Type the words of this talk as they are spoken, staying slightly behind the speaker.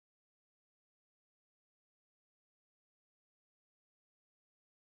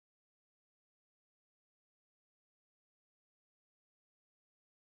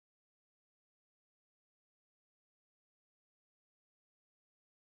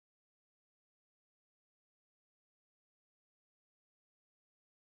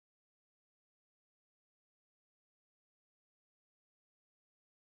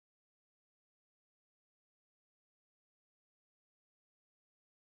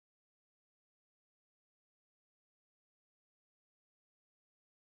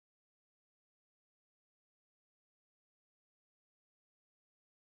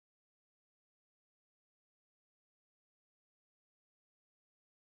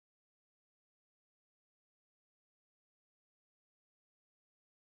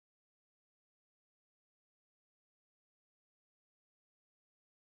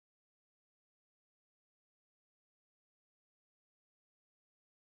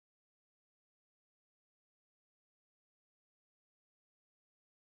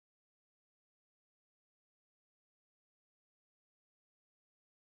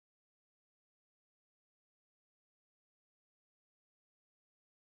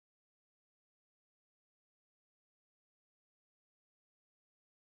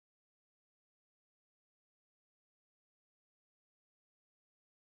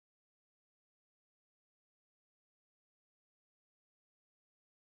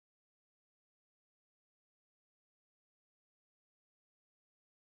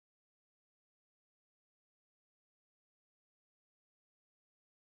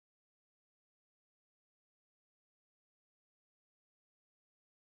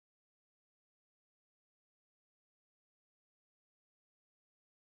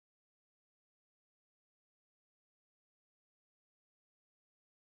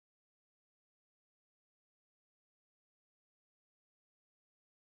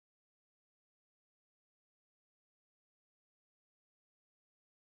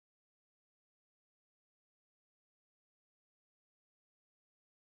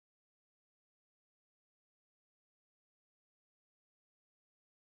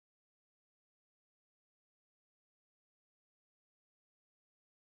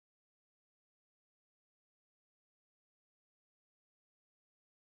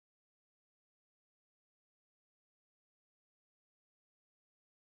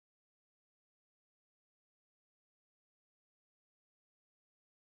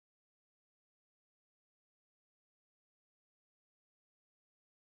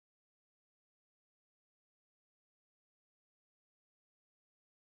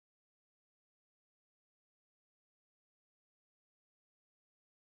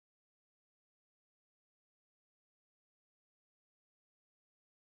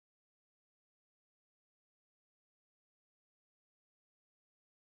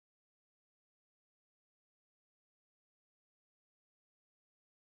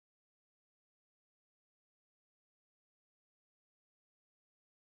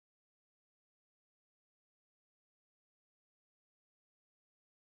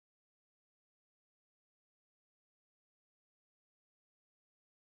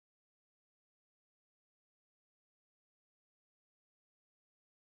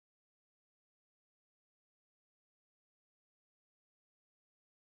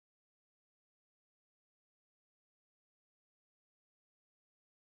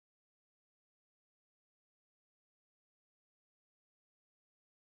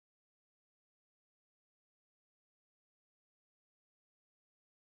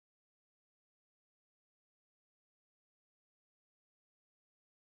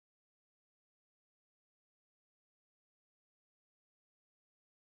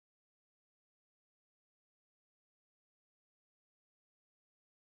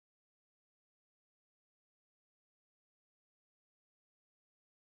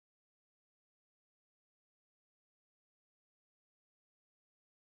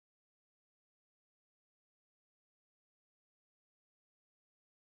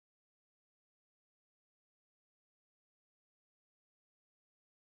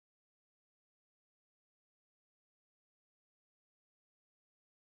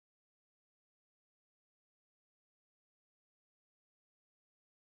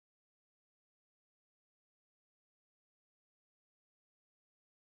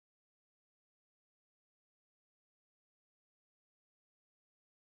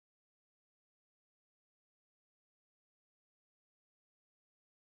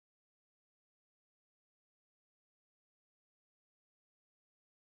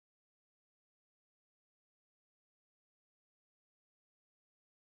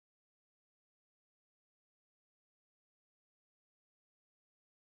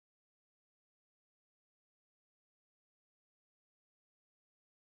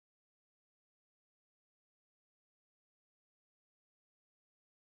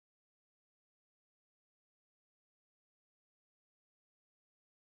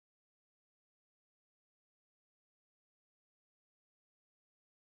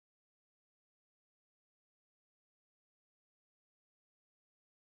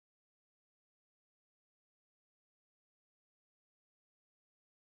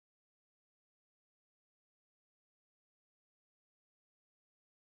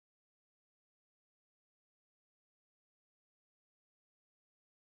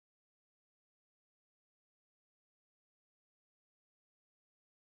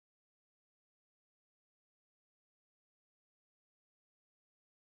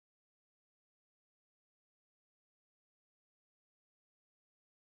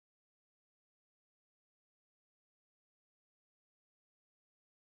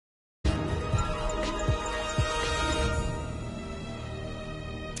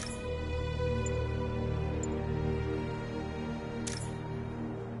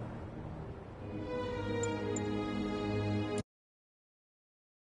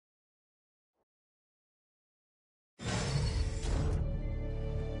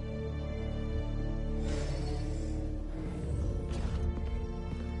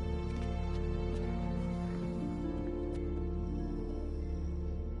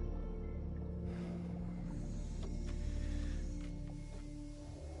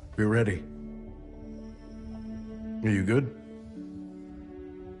Be ready. Are you good?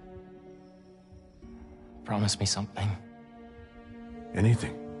 Promise me something.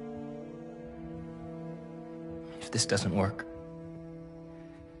 Anything. If this doesn't work,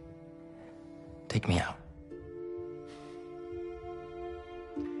 take me out.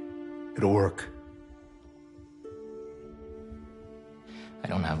 It'll work. I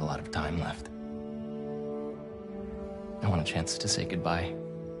don't have a lot of time left. I want a chance to say goodbye.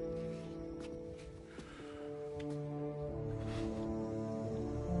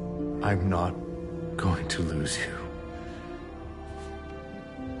 I'm not going to lose you.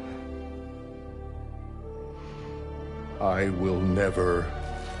 I will never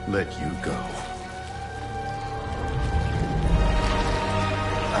let you go.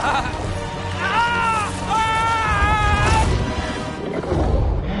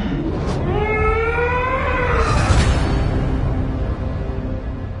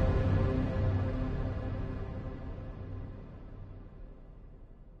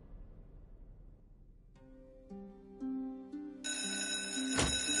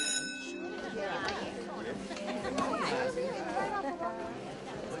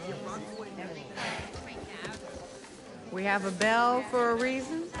 We have a bell for a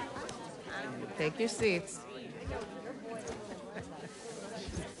reason. Take your seats.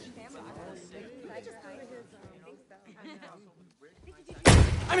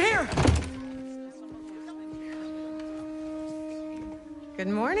 I'm here! Good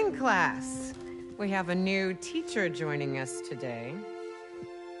morning, class. We have a new teacher joining us today.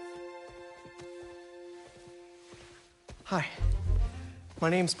 Hi. My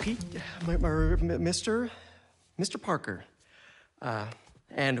name's Pete, Mr. Parker.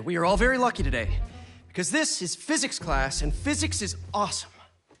 And we are all very lucky today, because this is physics class, and physics is awesome.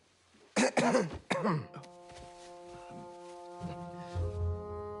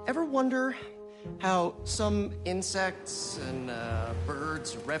 Ever wonder how some insects and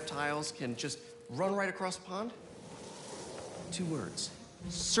birds, reptiles can just run right across the pond? 2 words.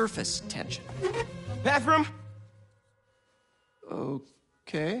 Surface tension. Bathroom?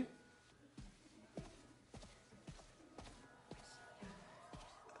 Okay.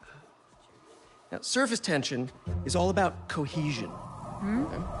 Now, surface tension is all about cohesion.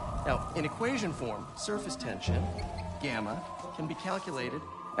 Okay? Now, in equation form, surface tension, gamma, can be calculated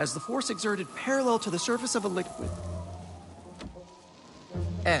as the force exerted parallel to the surface of a liquid,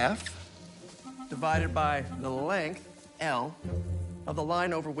 F, divided by the length, L, of the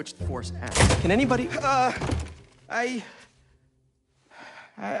line over which the force acts. Can anybody... I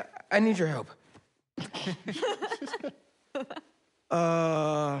need your help.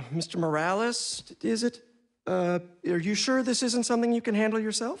 Mr. Morales, is it? Are you sure this isn't something you can handle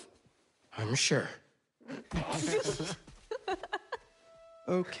yourself? I'm sure.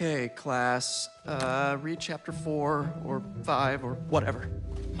 Okay, class. Read chapter 4 or 5 or whatever.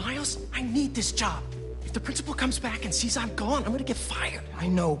 Miles, I need this job. If the principal comes back and sees I'm gone, I'm gonna get fired. I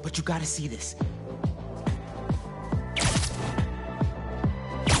know, but you gotta see this.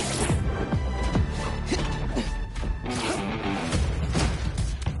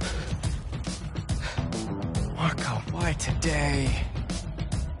 Marco, why today?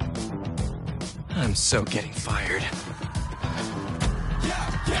 I'm so getting fired.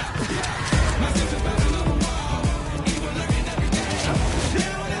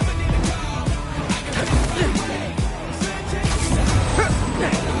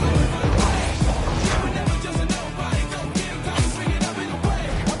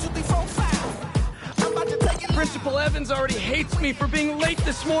 Principal Evans already hates me for being late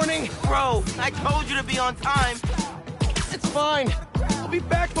this morning. Bro, I told you to be on time. It's fine. I'll be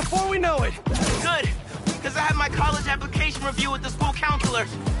back before we know it. Good, because I have my college application review with the school counselor.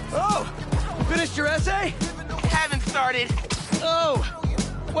 Oh, finished your essay? Haven't started. Oh,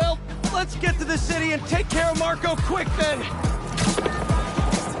 well, let's get to the city and take care of Marco quick then.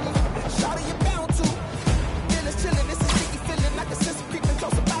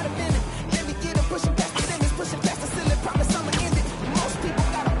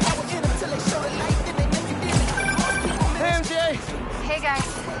 Hey guys,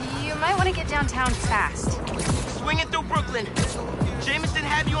 you might want to get downtown fast. Swing it through Brooklyn. Jameson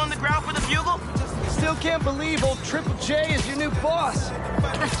have you on the ground for the bugle? Still can't believe old Triple J is your new boss.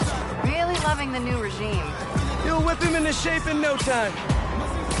 Really loving the new regime. You'll whip him into shape in no time.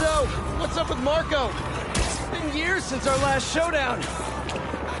 So, what's up with Marco? It's been years since our last showdown.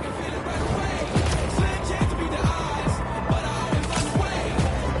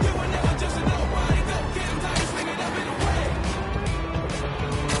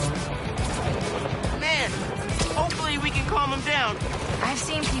 Man, hopefully we can calm him down. I've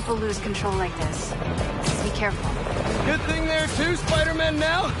seen people lose control like this. Be careful. Good thing there are two Spider-Men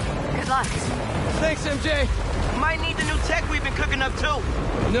now. Good luck. Thanks, MJ. Might need the new tech we've been cooking up too.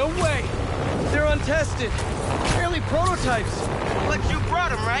 No way. They're untested. Barely prototypes. But you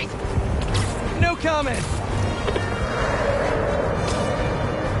brought them, right? No comment.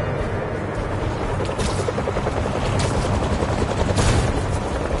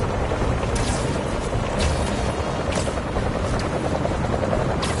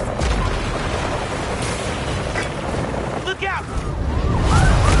 Look out!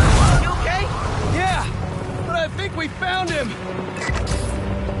 You okay? Yeah, but I think we found him.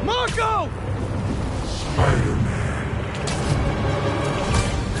 Marco!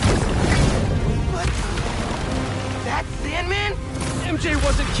 That Sandman? MJ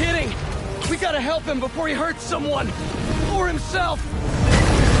wasn't kidding. We gotta help him before he hurts someone. Or himself.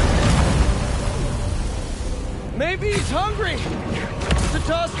 Maybe he's hungry. To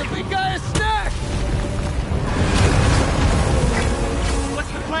toss the big guy a snack.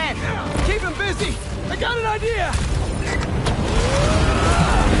 What's the plan? Keep him busy. I got an idea.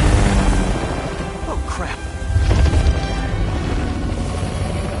 Oh, crap.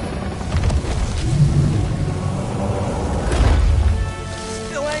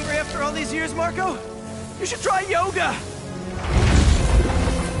 Still angry after all these years, Marco? You should try yoga.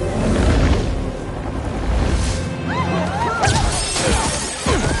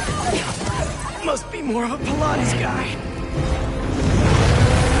 Must be more of a Pilates guy.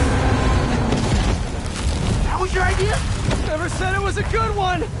 That was your idea? Never said it was a good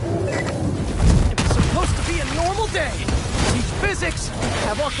one. It was supposed to be a normal day. Teach physics,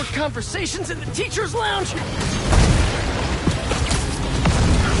 have awkward conversations in the teacher's lounge.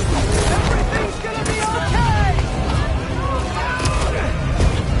 Everything's gonna be okay!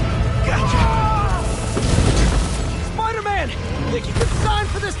 Gotcha! Spider-Man! Think you could sign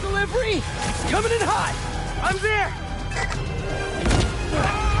for this delivery? It's coming in hot! I'm there!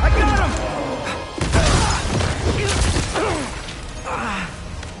 I got him!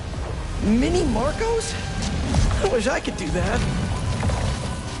 Mini Marcos? I wish I could do that.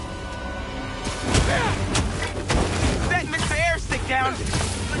 Set Mr. Airstick down,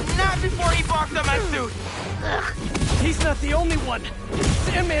 but not before he barked on my suit. He's not the only one.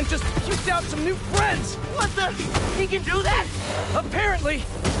 Sandman just puked out some new friends. What the? He can do that? Apparently.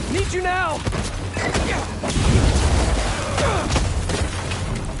 Need you now.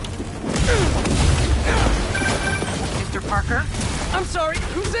 Mr. Parker? I'm sorry,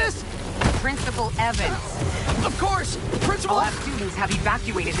 who's this? Principal Evans. Of course, Principal. All students have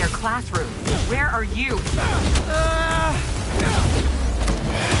evacuated their classrooms. Where are you?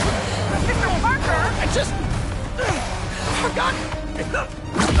 Mr. Parker! I just forgot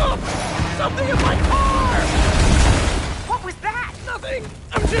something in my car. What was that? Nothing.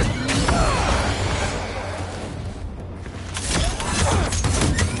 I'm just.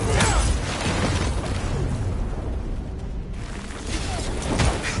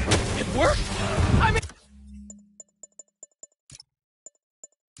 It worked. I mean.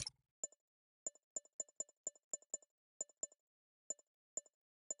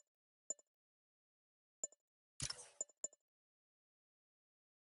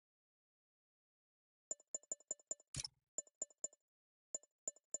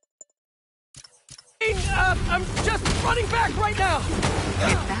 I'm just running back right now!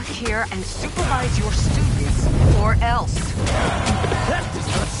 Get back here and supervise your students, or else. That does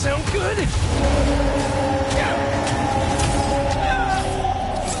not sound good!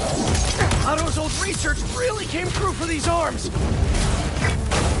 Otto's old research really came through for these arms!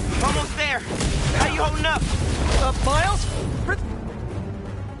 Almost there. How you holding up? Miles?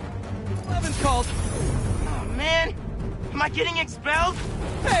 Evans called. Oh, man. Am I getting expelled?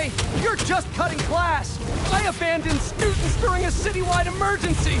 Hey, you're just cutting class! I abandoned students during a citywide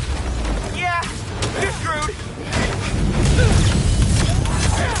emergency! Yeah, you're screwed.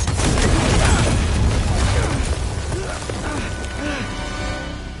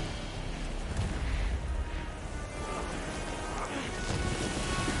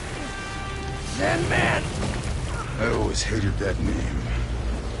 Sandman! I always hated that name.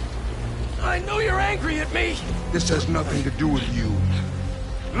 I know you're angry at me! This has nothing to do with you.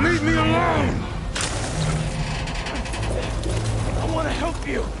 Leave me alone! I want to help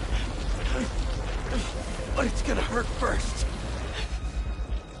you. But it's gonna hurt first.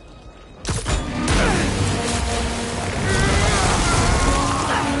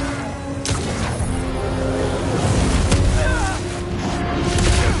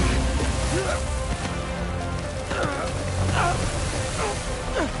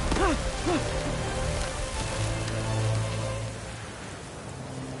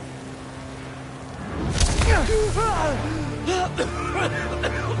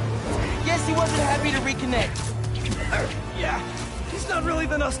 isn't it? Yeah, he's not really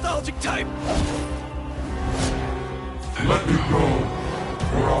the nostalgic type. Let me go,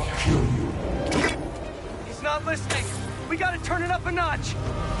 or I'll kill you. He's not listening. We gotta turn it up a notch.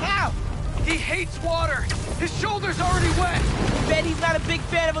 How? He hates water. His shoulder's already wet. Bet he's not a big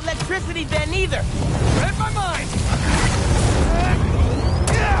fan of electricity then either. Read my mind.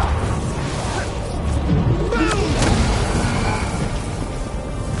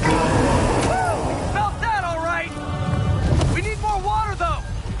 Felt that, all right. We need more water, though.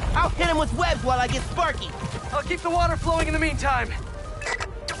 I'll hit him with webs while I get Sparky. I'll keep the water flowing in the meantime.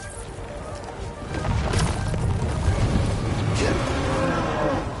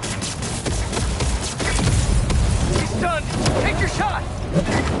 He's done. Take your shot.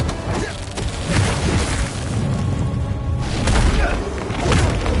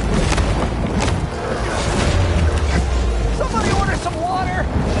 Somebody order some water.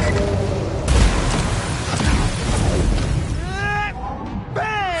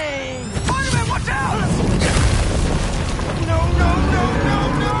 Bang! Spider-Man, watch out! No, no, no, no,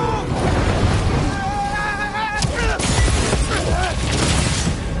 no!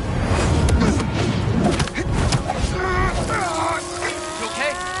 You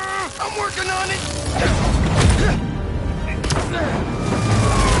okay? I'm working on it!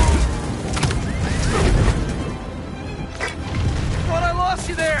 Thought I lost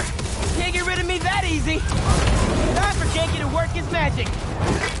you there! Can't get rid of me that easy. Time for Genki to work his magic.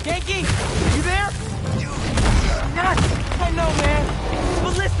 Genki, you there? Nuts! I know, man.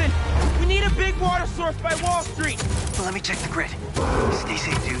 But listen, we need a big water source by Wall Street. Well, let me check the grid. Stay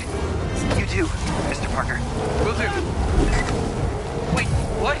safe, dude. You too, Mr. Parker. Will do. Wait,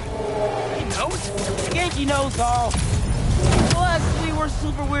 what? He knows? Genki knows all. Plus, we were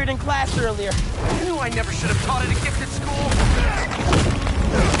super weird in class earlier. I knew I never should have taught at a gifted school.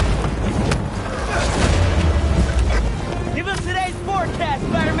 Give us today's forecast,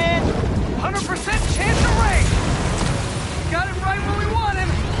 Spider-Man. 100% chance of rain. Got it right where we want him.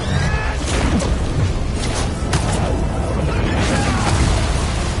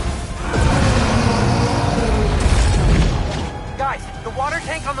 Guys, the water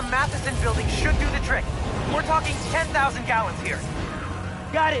tank on the Matheson building should do the trick. We're talking 10,000 gallons here.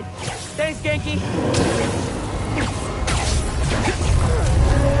 Got it. Thanks, Genki.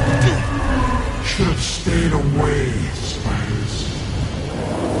 Should have stayed away, spiders.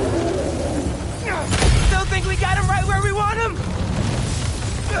 Still think we got him right where we want him?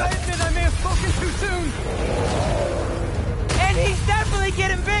 I admit I may have spoken too soon. And he's definitely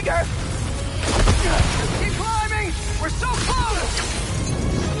getting bigger. Keep climbing. We're so close.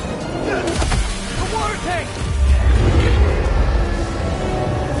 The water tank.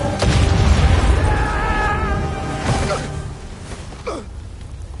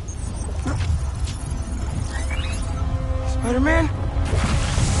 Spider-Man?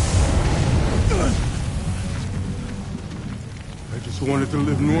 I just wanted to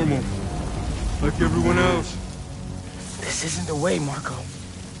live normal, like everyone else. This isn't the way, Marco.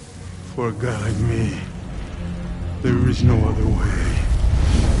 For a guy like me, there is no other way.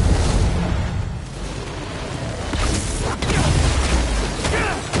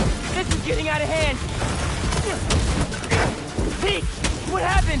 This is getting out of hand. Pete, what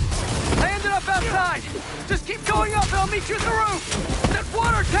happened? I ended up outside. Just keep going up and I'll meet you at the roof. That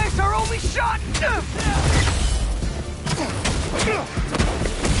water tank's our only shot.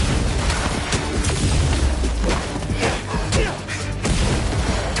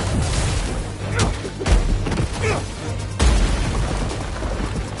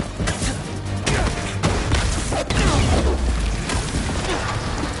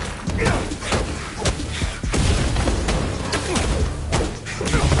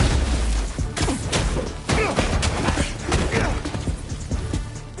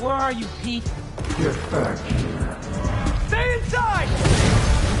 Where are you, Pete? Get back here. Stay inside.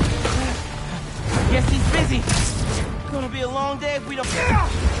 Guess he's busy. Gonna be a long day if we don't...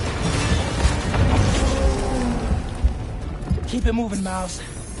 Keep it moving, Miles.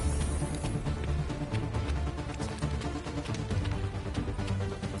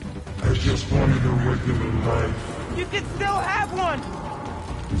 I just wanted a regular life. You can still have one!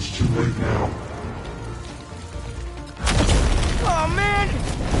 It's too late now. Oh, man!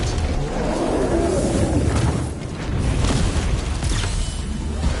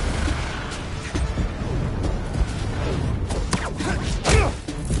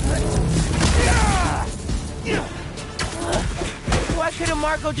 Why couldn't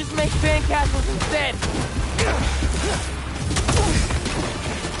Marco just make sandcastles instead?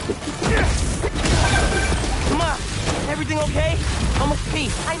 Come on, everything okay? Almost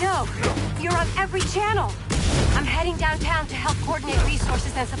peace. I know. You're on every channel. I'm heading downtown to help coordinate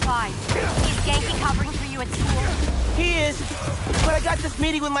resources and supplies. Is Genki covering for you at school? He is, but I got this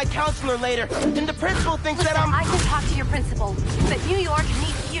meeting with my counselor later, and the principal thinks that I'm... I can talk to your principal, but New York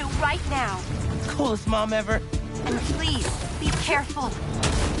needs you right now. Coolest mom ever. And please, be careful.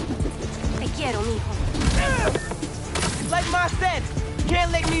 Te quiero, mijo. Like Ma said,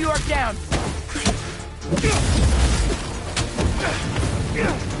 can't let New York down.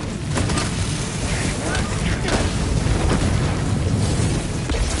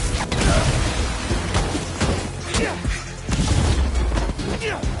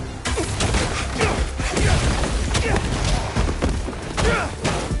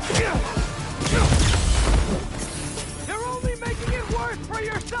 You're only making it worse for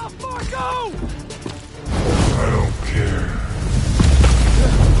yourself, Marco! I don't care.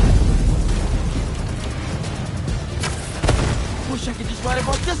 Wish I could just write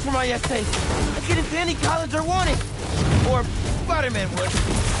about this for my essay. I'd get into any college I wanted. Or Spider-Man would.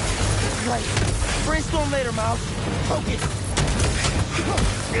 Right. Brainstorm later, Miles. Focus.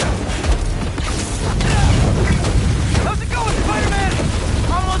 How's it going, Spider-Man?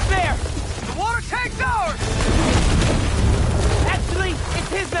 Almost there. The water tank's ours! Actually, it's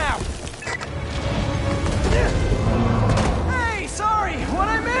his now. Hey, sorry, what'd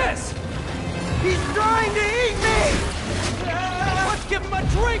I miss? He's trying to eat me! Let's give him a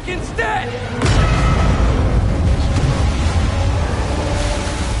drink instead!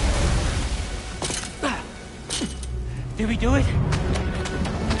 Did we do it?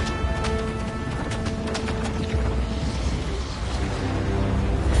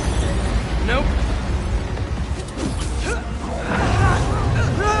 Nope.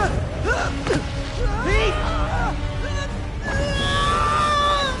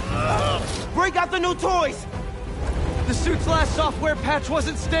 Break out the new toys! The suit's last software patch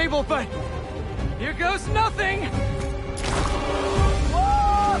wasn't stable, but here goes nothing!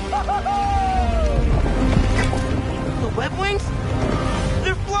 The web wings?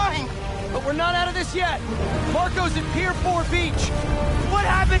 They're flying! But we're not out of this yet. Marco's at Pier 4 Beach. What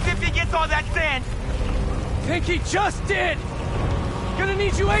happens if he gets all that sand? Think he just did! Gonna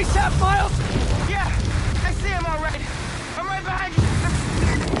need you ASAP, Miles! Yeah, I see him all right. I'm right behind you.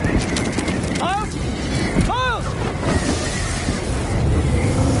 Miles? Miles!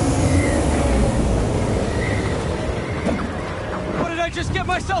 What did I just get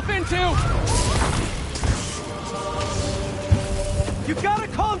myself into? You gotta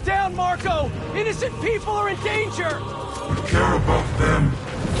calm down, Marco! Innocent people are in danger! I care about them,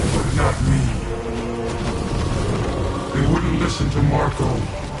 but not me. They wouldn't listen to Marco,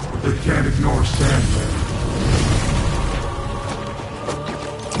 but they can't ignore Sandman.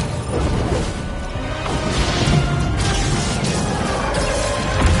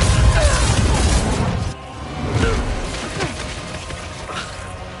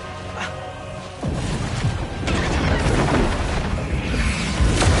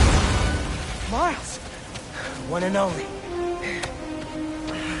 Miles! One and only.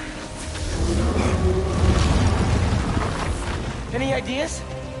 Any ideas?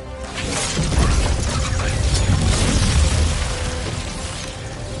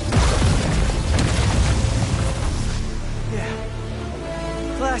 Yeah.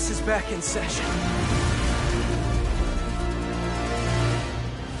 Class is back in session.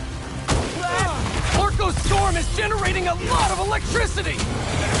 Marco's storm is generating a lot of electricity!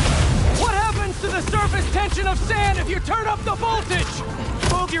 What happens to the surface tension of sand if you turn up the voltage?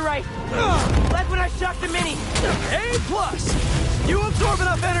 Bogey right. Like when I shot the mini. A+. You absorb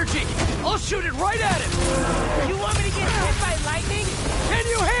enough energy. I'll shoot it right at him. You want me to get hit by lightning? Can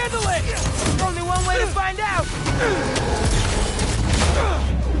you handle it? Only one way to find out.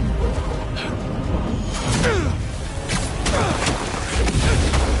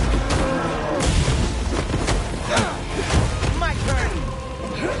 My turn.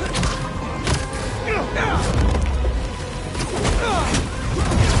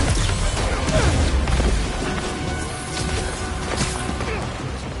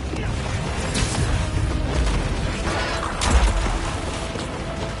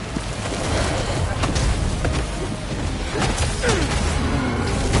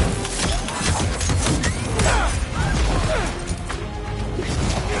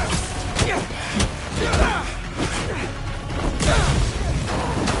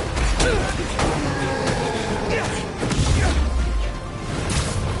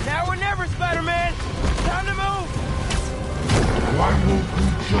 Now or never, Spider-Man. Time to move. Why won't we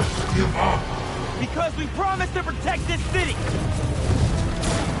just give up? Because we promised to protect this city.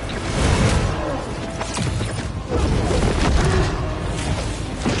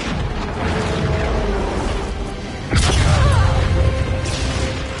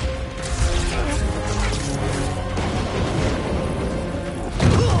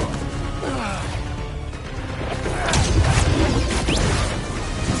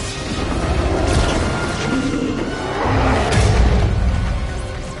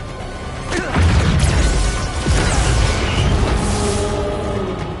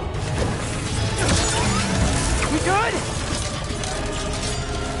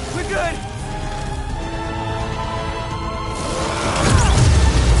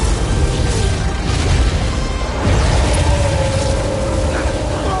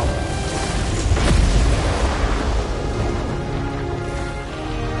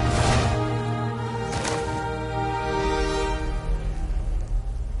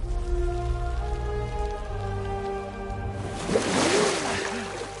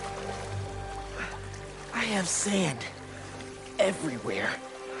 have sand. Everywhere.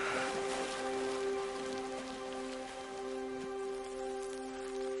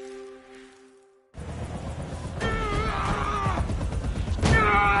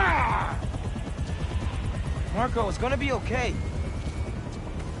 Marco, it's gonna be okay.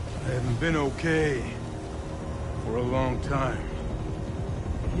 I haven't been okay for a long time.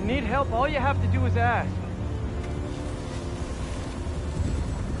 If you need help, all you have to do is ask.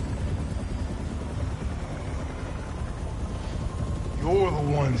 You're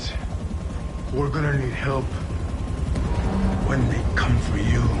the ones who are gonna need help when they come for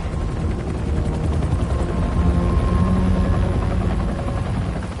you.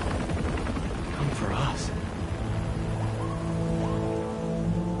 Come for us.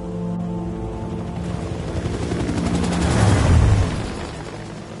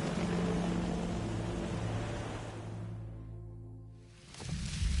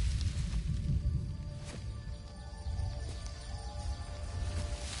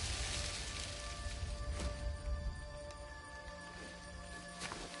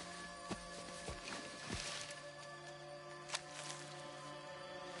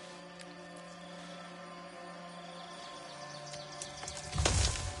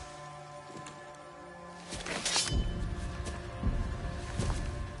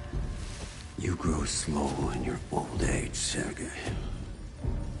 You grow slow in your old age, Sergei.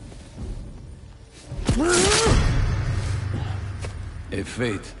 A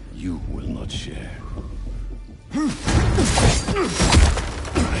fate you will not share.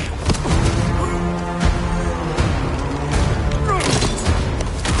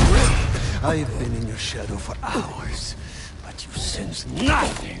 I've been in your shadow for hours, but you sense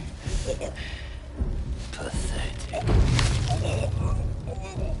nothing. Pathetic.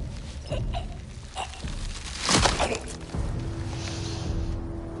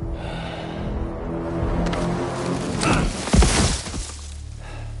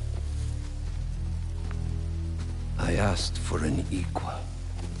 I asked for an equal.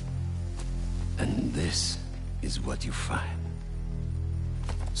 And this is what you find.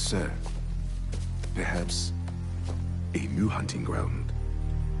 Sir, perhaps a new hunting ground.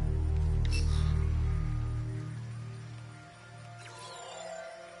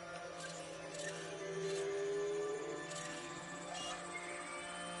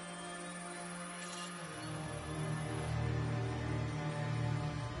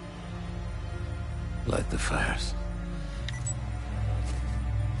 Light the fires.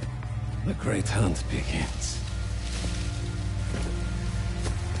 The great hunt begins.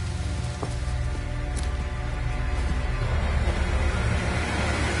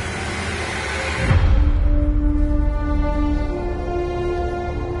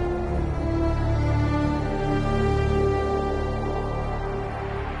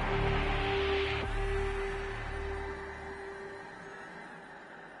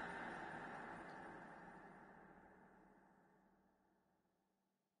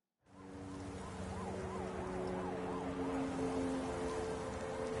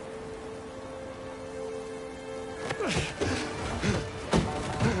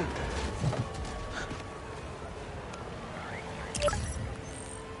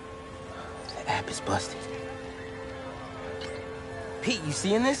 The app is busted. Pete, you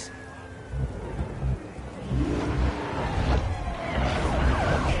seeing this?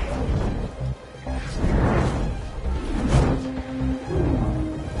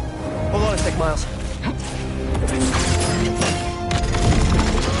 Hold on a sec, Miles.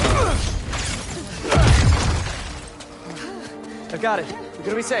 I got it. We're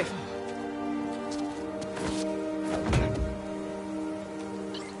gonna be safe.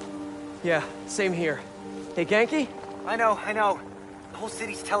 Yeah, same here. Hey, Genki? I know. The whole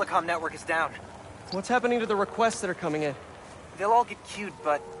city's telecom network is down. What's happening to the requests that are coming in? They'll all get queued,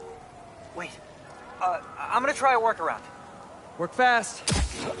 but... Wait. I'm gonna try a workaround. Work fast.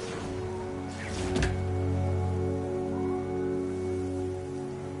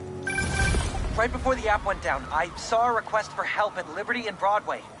 Right before the app went down, I saw a request for help at Liberty and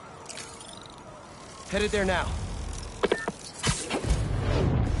Broadway. Headed there now.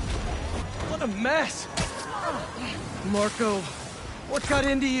 What a mess! Marco, what got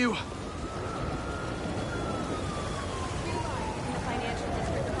into you?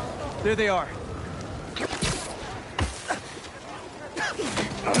 There they are.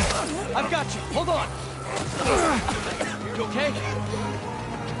 I've got you. Hold on. You okay?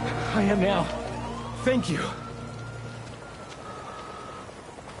 I am now. Thank you.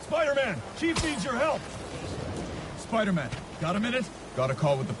 Spider-Man! Chief needs your help! Spider-Man, got a minute? Got a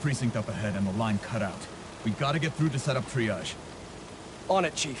call with the precinct up ahead and the line cut out. We gotta get through to set up triage. On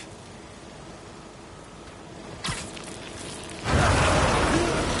it, Chief.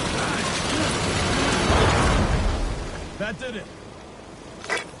 That did it.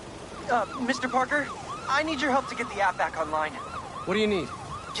 Mr. Parker, I need your help to get the app back online. What do you need?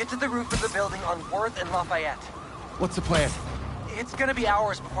 Get to the roof of the building on Worth and Lafayette. What's the plan? It's gonna be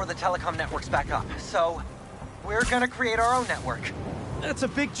hours before the telecom network's back up, so we're gonna create our own network. That's a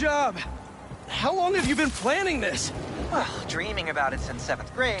big job. How long have you been planning this? Well, dreaming about it since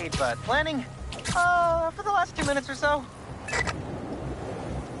 7th grade, but planning? For the last 2 minutes or so.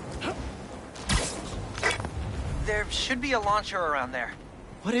 There should be a launcher around there.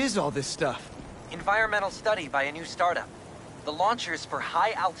 What is all this stuff? Environmental study by a new startup. The launcher's for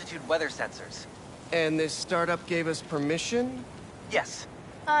high-altitude weather sensors. And this startup gave us permission? Yes.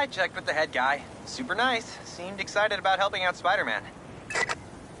 I checked with the head guy. Super nice. Seemed excited about helping out Spider-Man.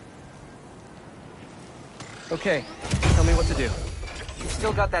 Okay, tell me what to do. You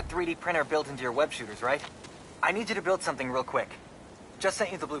still got that 3D printer built into your web shooters, right? I need you to build something real quick. Just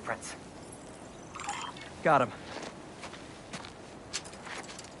sent you the blueprints. Got him.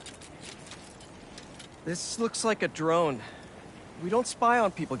 This looks like a drone. We don't spy on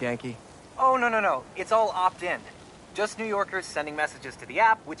people, Genki. Oh, no. It's all opt-in. Just New Yorkers sending messages to the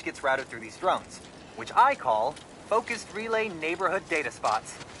app, which gets routed through these drones. Which I call Focused Relay Neighborhood Data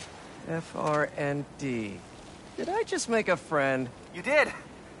Spots. FRND. Did I just make a friend? You did!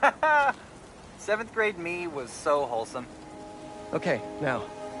 7th grade me was so wholesome. Okay, now,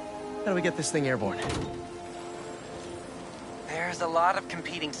 how do we get this thing airborne? There's a lot of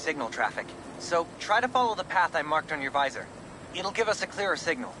competing signal traffic, so try to follow the path I marked on your visor. It'll give us a clearer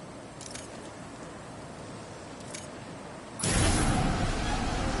signal.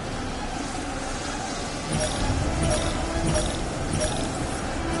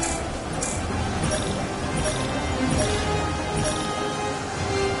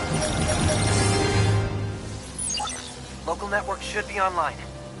 Local network should be online.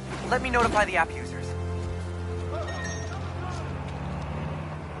 Let me notify the app users.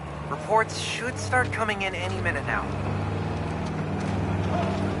 Reports should start coming in any minute now.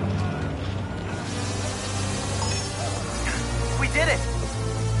 We did it!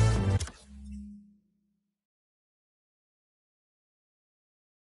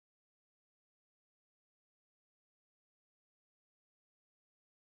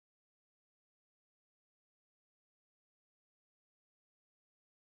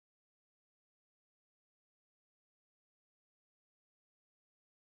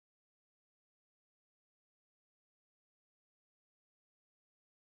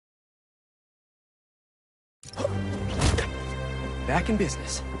 Back in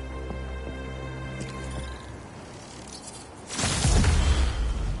business.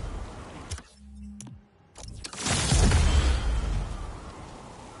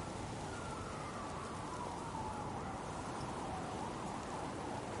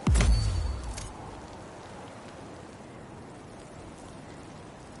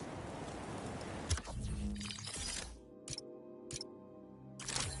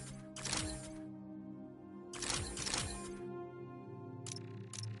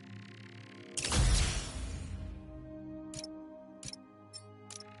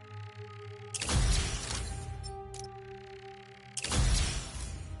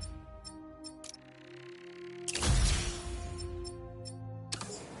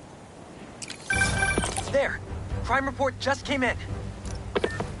 There! Crime report just came in.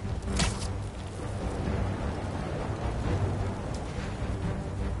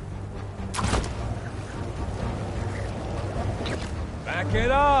 Back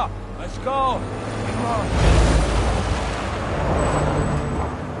it up! Let's go! Come on!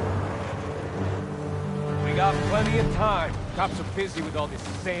 We got plenty of time. Cops are busy with all this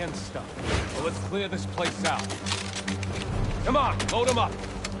sand stuff. So let's clear this place out. Come on, load them up!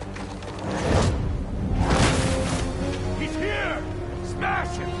 He's here!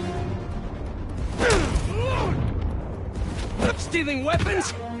 Smash him! Stealing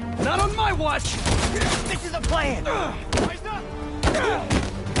weapons? Not on my watch! This is a plan!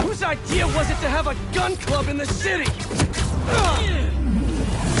 Whose idea was it to have a gun club in the city?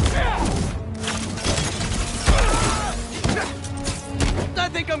 I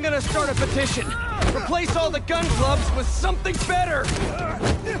think I'm gonna start a petition. Replace all the gun clubs with something better!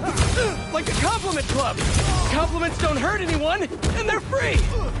 Like a compliment club! Compliments don't hurt anyone, and they're free!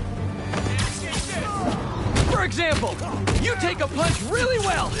 For example, you take a punch really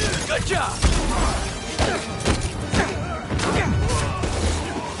well! Good job!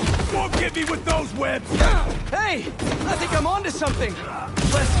 Won't get me with those webs! Hey! I think I'm onto something!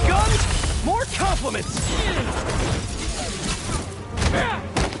 Less guns, more compliments!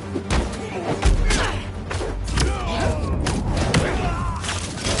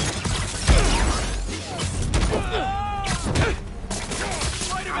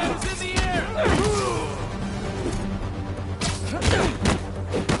 Hands in the air!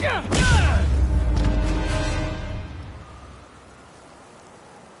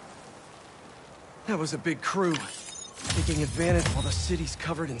 That was a big crew, taking advantage while the city's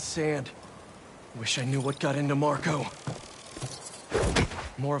covered in sand. Wish I knew what got into Marco.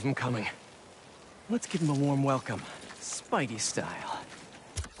 More of them coming. Let's give him a warm welcome, Spidey style.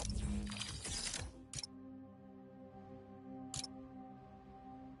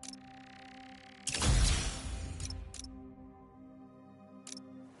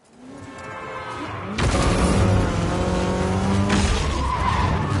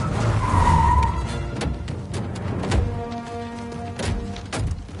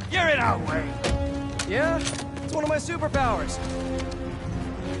 You're in our way. Yeah, it's one of my superpowers.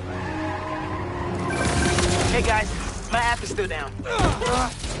 Hey guys, my app is still down.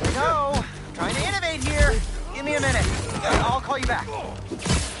 No! Trying to innovate here. Give me a minute. I'll call you back. Man,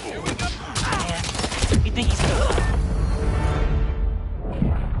 you think he's...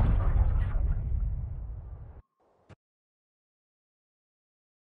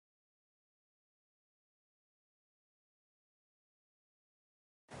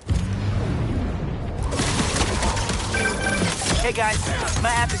 Hey guys, my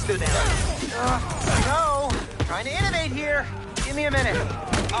app is still down. No! Trying to innovate here. Give me a minute.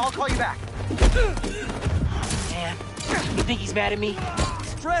 I'll call you back. Man, you think he's mad at me?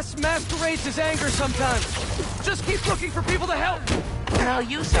 Stress masquerades as anger sometimes. Just keep looking for people to help. No,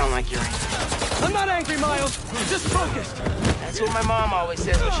 you sound like you're angry. I'm not angry, Miles. Just focused. That's what my mom always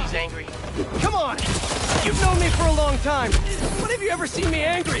says when she's angry. Come on. You've known me for a long time. When have you ever seen me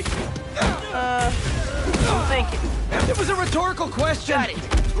angry? I'm thinking. It was a rhetorical question. Got it.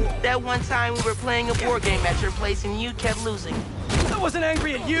 That one time we were playing a board game at your place and you kept losing. I wasn't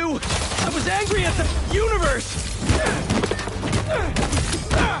angry at you. I was angry at the universe.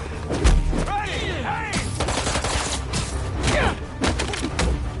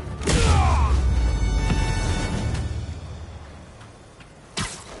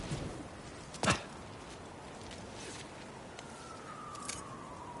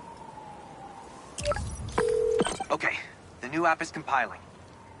 Okay, the new app is compiling.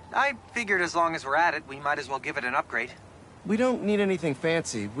 I figured as long as we're at it, we might as well give it an upgrade. We don't need anything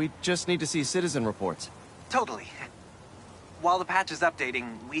fancy. We just need to see citizen reports. Totally. While the patch is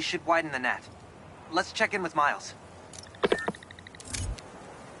updating, we should widen the net. Let's check in with Miles.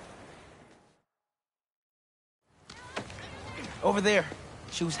 Over there.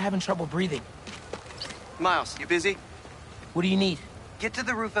 She was having trouble breathing. Miles, you busy? What do you need? Get to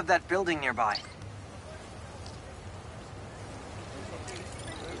the roof of that building nearby.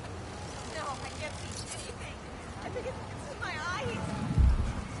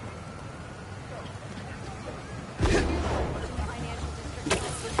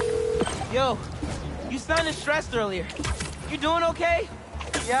 Yo, you sounded stressed earlier. You doing okay?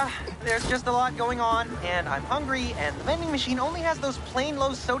 Yeah, there's just a lot going on, and I'm hungry, and the vending machine only has those plain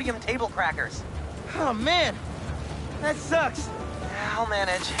low-sodium table crackers. Oh, man. That sucks. I'll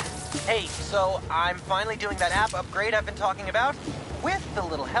manage. Hey, so I'm finally doing that app upgrade I've been talking about, with a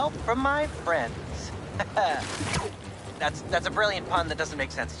little help from my friends. That's a brilliant pun that doesn't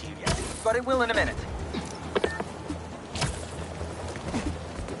make sense to you yet, but it will in a minute.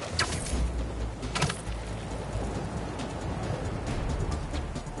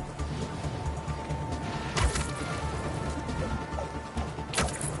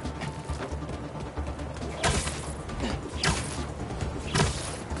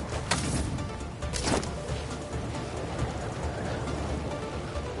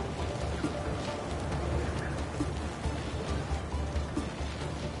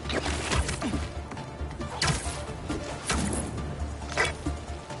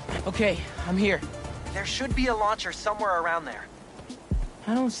 Okay, I'm here. There should be a launcher somewhere around there.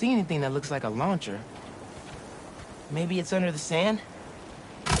 I don't see anything that looks like a launcher. Maybe it's under the sand?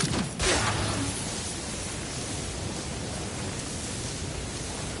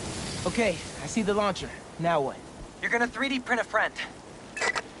 Okay, I see the launcher. Now what? You're gonna 3D print a friend.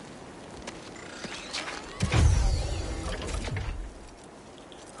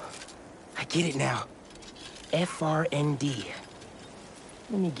 I get it now. FRND.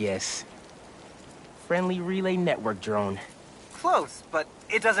 Let me guess. Friendly Relay Network drone. Close, but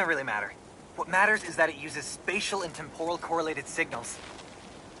it doesn't really matter. What matters is that it uses spatial and temporal correlated signals.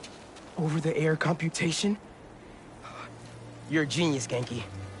 Over-the-air computation? You're a genius, Genki.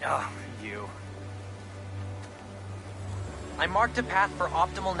 Oh, you. I marked a path for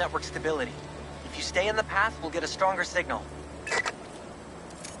optimal network stability. If you stay in the path, we'll get a stronger signal.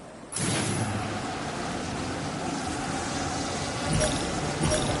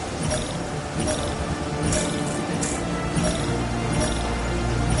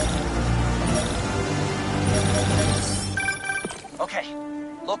 Okay,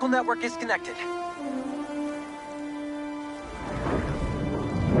 local network is connected.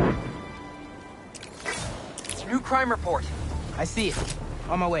 New crime report. I see it.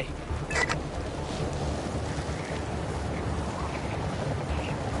 On my way.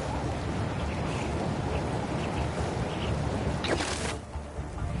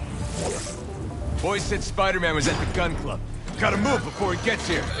 Boys said Spider-Man was at the gun club. Gotta move before he gets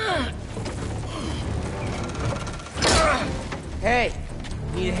here. Hey,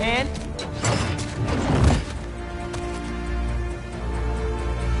 need a hand?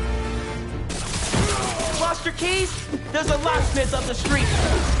 Lost your keys? There's a locksmith up the street.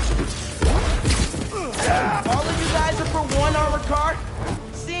 All of you guys are for one armored car?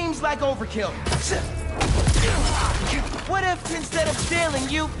 Seems like overkill. What if, instead of stealing,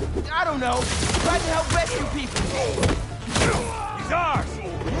 you, I don't know, tried to help rescue people? He's ours!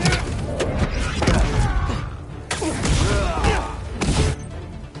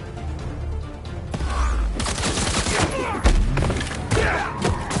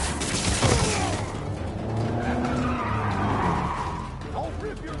 Don't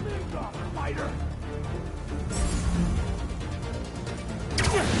rip your limbs off, spider!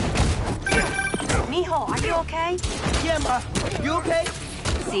 Mijo, are you okay? Yeah, Ma. You okay?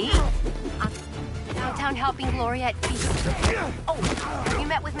 See? I'm downtown helping Gloria at feast. Oh, have you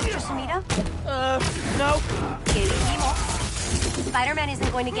met with Mr. Sumida? No. Que dijimos. Spider-Man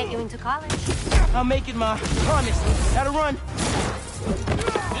isn't going to get you into college. I'll make it, Ma. Promise. Gotta run.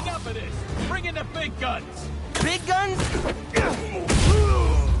 Enough of this! Bring in the big guns! Big guns?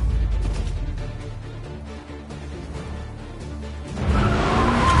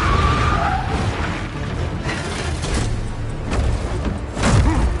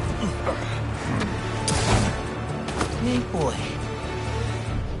 Big boy.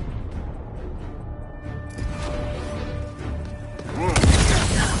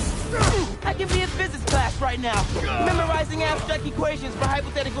 I can be in physics class right now, memorizing abstract equations for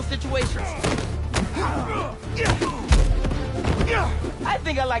hypothetical situations. I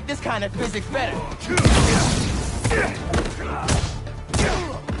think I like this kind of physics better.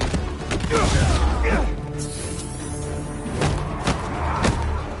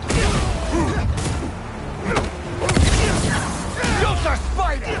 Our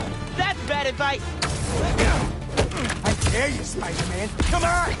spider! That's bad advice! I dare you, Spider-Man! Come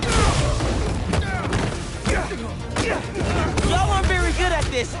on! Y'all aren't very good at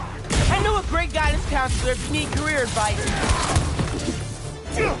this. I know a great guidance counselor if you need career advice.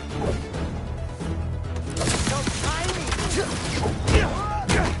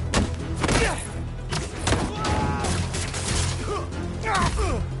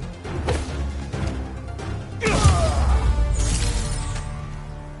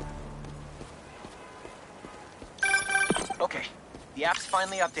 Okay, the app's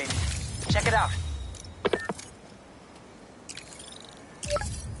finally updated. Check it out.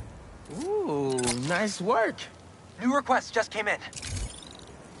 Ooh, nice work. New requests just came in.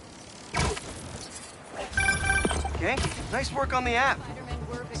 Okay, nice work on the app.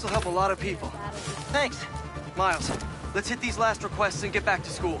 This will help a lot of people. Thanks. Miles, let's hit these last requests and get back to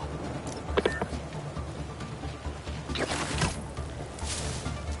school.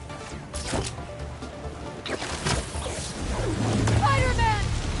 Spider-Man!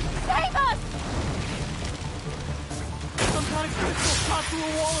 Save us! Some kind of crystal shot through a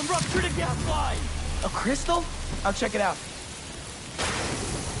wall and ruptured a gas line. A crystal? I'll check it out.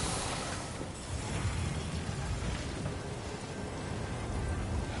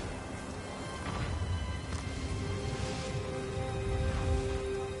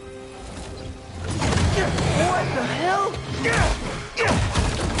 What the hell?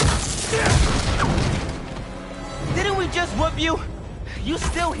 Didn't we just whoop you? You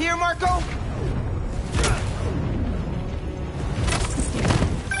still here, Marco?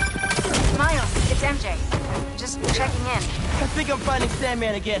 Miles, it's MJ. Just checking in. I think I'm finding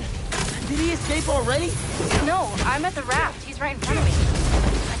Sandman again. Did he escape already? No, I'm at the raft. He's right in front of me.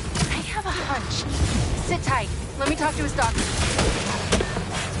 I have a hunch. Sit tight. Let me talk to his doctor.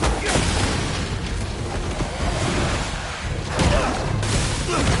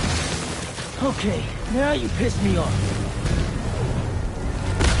 Okay, now you piss me off.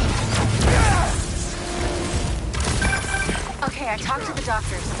 Okay, I talked to the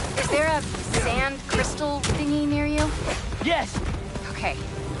doctors. Is there a sand crystal thingy near you? Yes. Okay.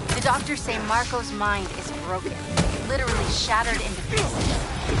 The doctors say Marco's mind is broken. Literally shattered into pieces.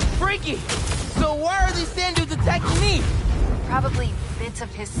 Freaky! So why are these sand dudes attacking me? Probably bits of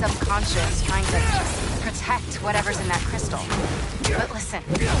his subconscious trying to protect whatever's in that crystal. But listen,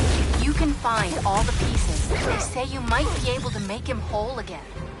 if you can find all the pieces, they say you might be able to make him whole again.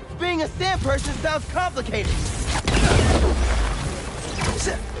 Being a sand person sounds complicated.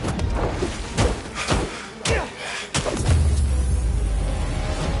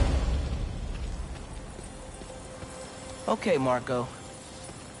 Okay, Marco.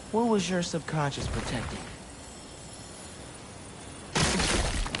 What was your subconscious protecting?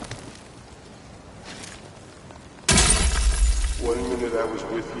 One minute I was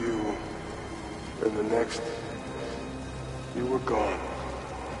with you, and the next, you were gone.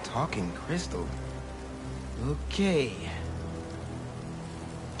 Talking crystal. Okay.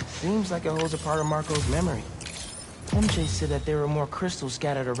 Seems like it holds a part of Marco's memory. MJ said that there were more crystals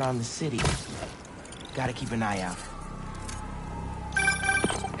scattered around the city. Gotta keep an eye out.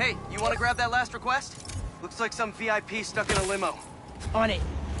 Hey, you want to grab that last request? Looks like some VIP stuck in a limo. On it.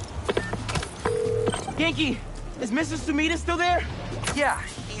 Genki, is Mrs. Sumida still there? Yeah,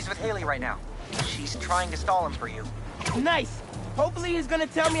 he's with Haley right now. She's trying to stall him for you. Nice. Hopefully he's gonna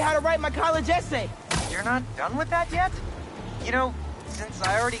tell me how to write my college essay. You're not done with that yet? You know, since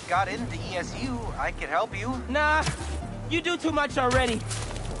I already got into ESU, I could help you. Nah, you do too much already.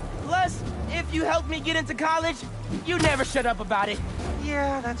 Plus, if you help me get into college, you never shut up about it.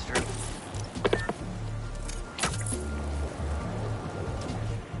 Yeah, that's true.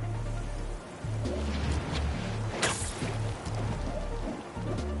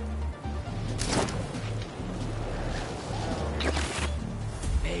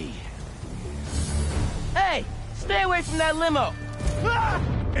 Hey, stay away from that limo. Ah!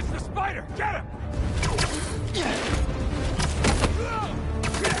 It's the spider! Get him!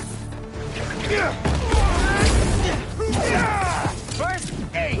 First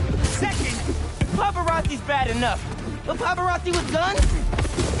aid. Second, paparazzi's bad enough. But paparazzi with guns?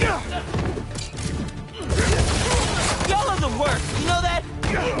 Y'all are the worst, you know that?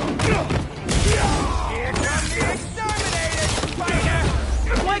 Here comes the exterminator, spider!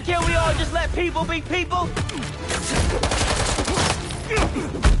 Why can't we all just let people be people?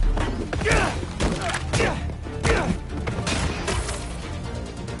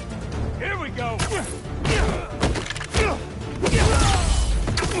 Here we go!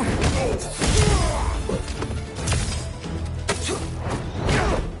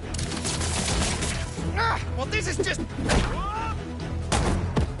 Well, this is just...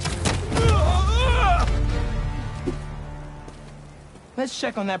 Let's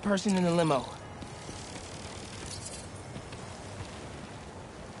check on that person in the limo.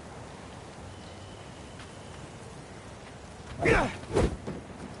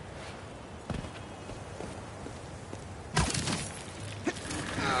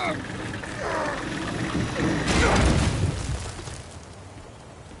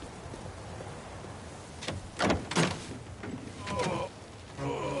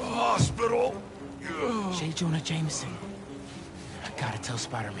 Hospital? J. Jonah Jameson. I gotta tell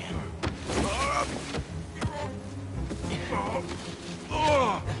Spider-Man.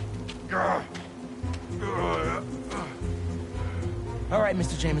 All right,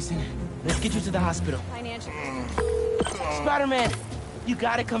 Mr. Jameson. Let's get you to the hospital. Financial. Spider-Man, you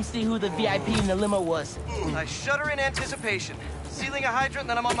gotta come see who the VIP in the limo was. I shudder in anticipation. Sealing a hydrant,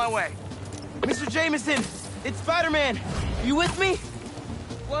 then I'm on my way. Mr. Jameson, it's Spider-Man. You with me?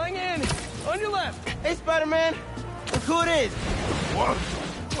 Flying in! On your left! Hey, Spider-Man. Look who it is. What?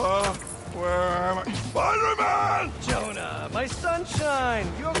 Where am I? Spider-Man! Jonah, my sunshine!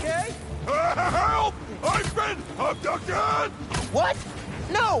 You okay? Help! I've been abducted! What?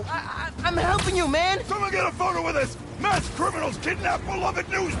 No, I'm helping you, man. Someone get a photo with this! Mass criminals kidnap beloved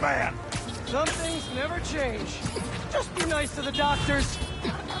newsman! Some things never change. Just be nice to the doctors.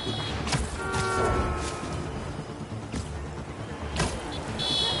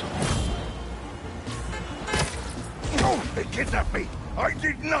 Oh, they kidnapped me! I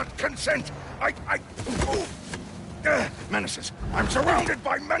did not consent! Oh. Menaces. I'm surrounded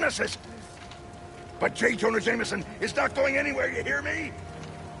by menaces! But J. Jonah Jameson is not going anywhere, you hear me?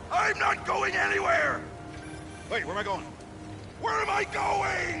 I'm not going anywhere! Wait, where am I going? Where am I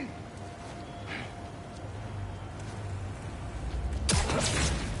going?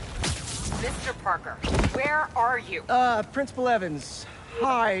 Mr. Parker, where are you? Principal Evans.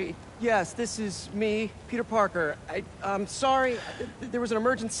 Hi. Yes, this is me, Peter Parker. I'm sorry. There was an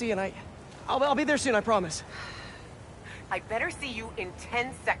emergency, and I'll be there soon, I promise. I better see you in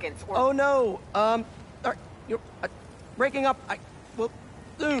 10 seconds or... Oh, no. You're breaking up. Well,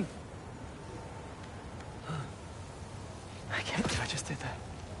 soon. I can't believe I just did that.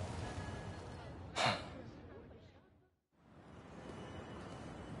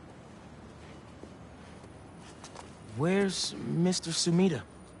 Where's Mr. Sumida?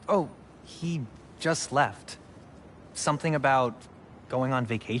 Oh, he just left. Something about going on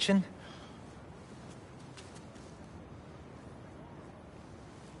vacation?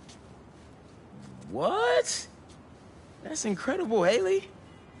 What? That's incredible, Haley.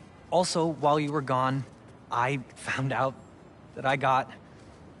 Also, while you were gone, I found out that I got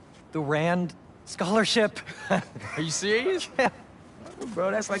the Rand scholarship. Are you serious? Yeah.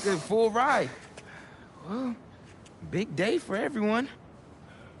 Bro, that's like a full ride. Well, big day for everyone.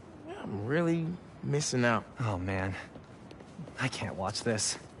 I'm really missing out. Oh, man. I can't watch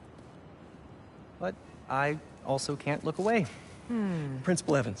this. But I also can't look away.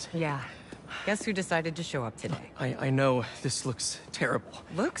 Principal Evans. Yeah. Guess who decided to show up today? I know this looks terrible.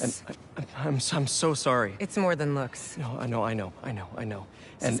 Looks? And I'm so sorry. It's more than looks. No, I know. And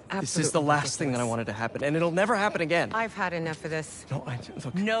this is absolutely the last thing that I ridiculous. wanted to happen, and it'll never happen again. I've had enough of this. No,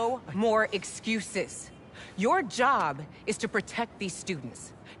 look. No more excuses. Your job is to protect these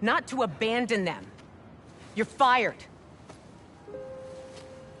students, not to abandon them. You're fired.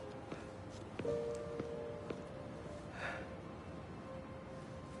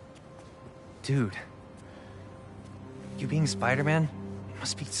 Dude, you being Spider-Man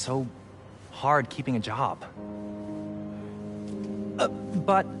must be so hard keeping a job.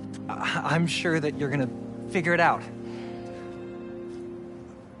 But I'm sure that you're gonna figure it out.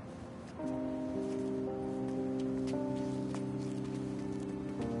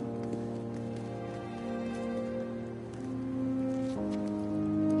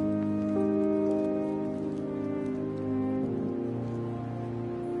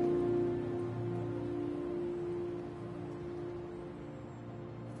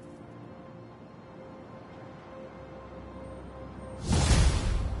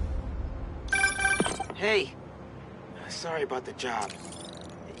 Hey, sorry about the job.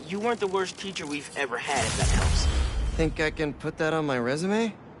 You weren't the worst teacher we've ever had, if that helps. Think I can put that on my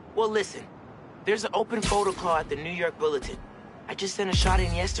resume? Well, listen. There's an open photo call at the New York Bulletin. I just sent a shot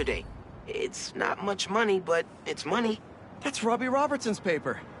in yesterday. It's not much money, but it's money. That's Robbie Robertson's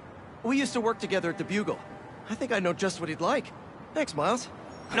paper. We used to work together at the Bugle. I think I know just what he'd like. Thanks, Miles.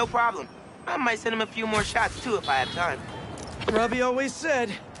 No problem. I might send him a few more shots, too, if I have time. Robbie always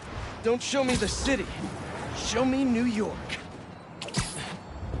said, don't show me the city. Show me New York.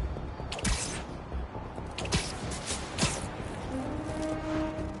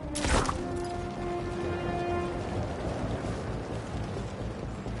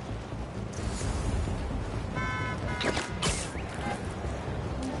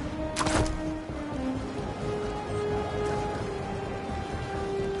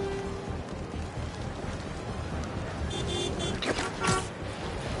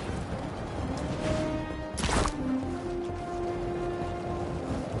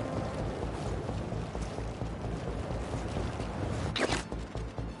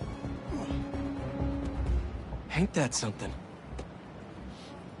 Ain't that something?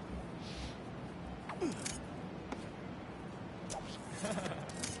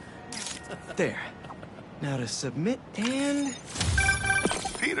 There. Now to submit and...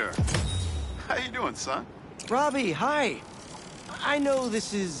 Peter! How you doing, son? Robbie, hi! I know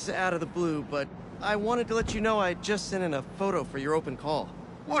this is out of the blue, but I wanted to let you know I just sent in a photo for your open call.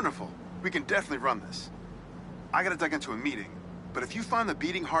 Wonderful. We can definitely run this. I gotta duck into a meeting, but if you find the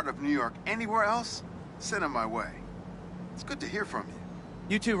beating heart of New York anywhere else, send it my way. It's good to hear from you.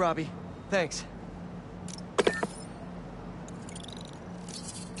 You too, Robbie. Thanks.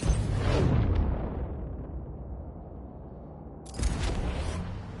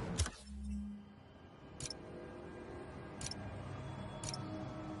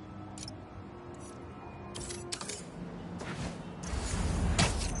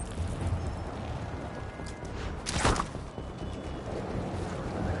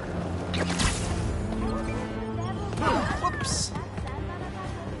 Whoops.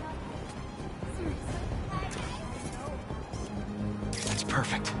 That's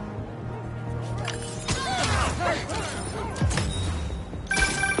perfect.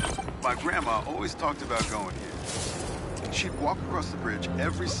 My grandma always talked about going here. She'd walk across the bridge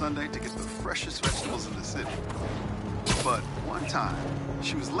every Sunday to get the freshest vegetables in the city. But one time,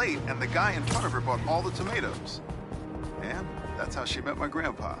 she was late and the guy in front of her bought all the tomatoes. And that's how she met my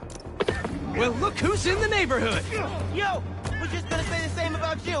grandpa. Well, look who's in the neighborhood! Yo! We're just gonna say the same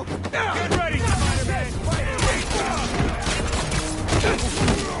about you! Get ready, Spider-Man!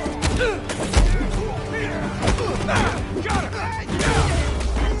 Got him!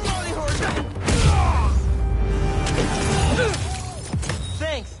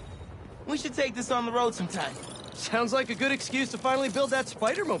 Thanks. We should take this on the road sometime. Sounds like a good excuse to finally build that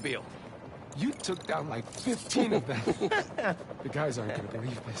Spider-Mobile. You took down like 15 of them. The guys aren't gonna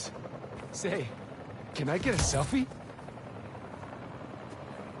believe this. Say, can I get a selfie?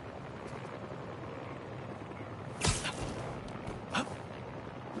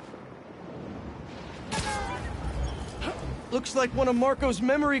 Looks like one of Marco's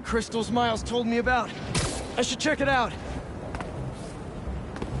memory crystals Miles told me about. I should check it out.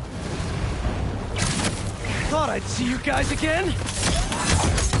 Thought I'd see you guys again.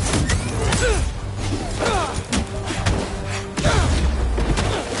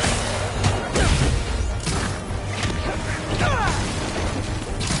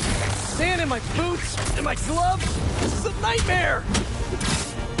 Sand in my boots, and my gloves. This is a nightmare.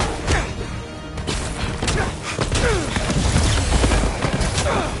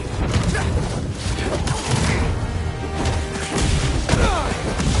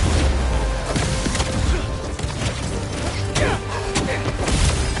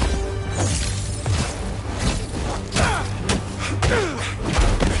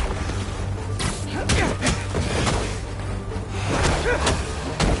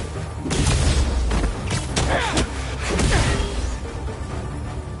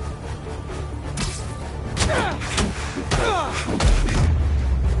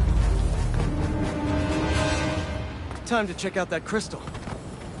 Time to check out that crystal.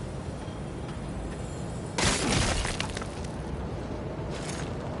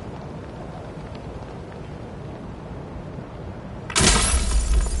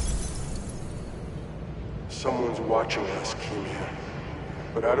 Someone's watching us, Kimia.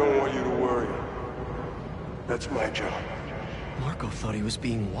 But I don't want you to worry. That's my job. Marco thought he was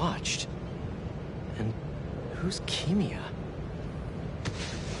being watched. And who's Kimia?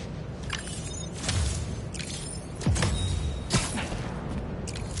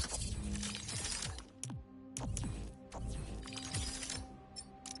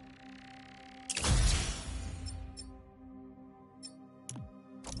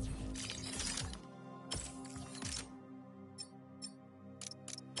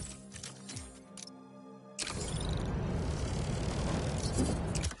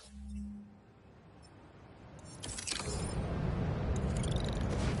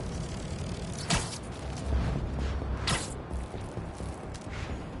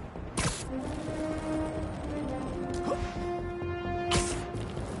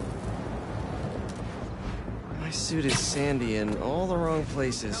 My suit is sandy in all the wrong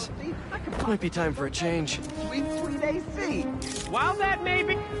places. Might be time for a change. Sweet AC. While that may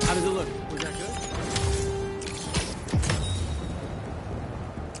be... How does it look? Was that good?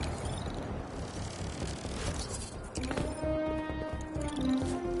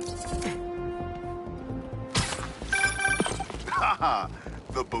 Haha,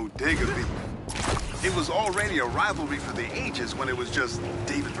 the bodega beef. It was already a rivalry for the ages when it was just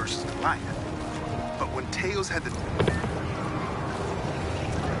David versus Goliath. But when Teos had the...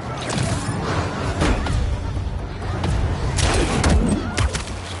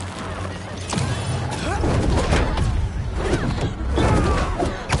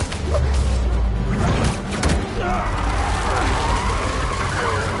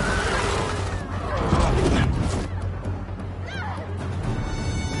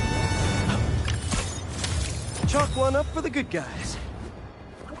 Chalk one up for the good guys.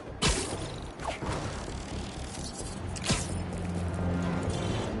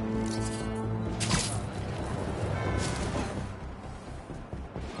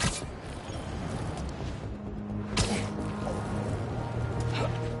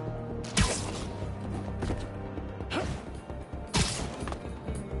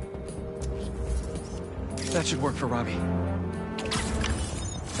 That should work for Robbie.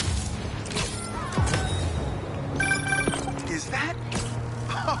 Is that?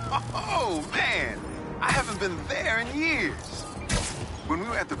 Oh, man! I haven't been there in years. When we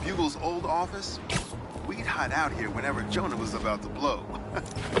were at the Bugle's old office, we'd hide out here whenever Jonah was about to blow.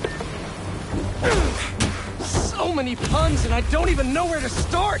 So many puns, and I don't even know where to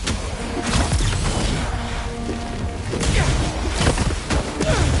start!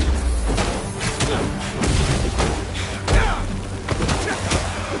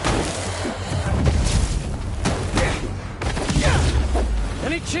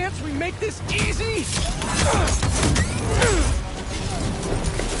 Any chance we make this easy?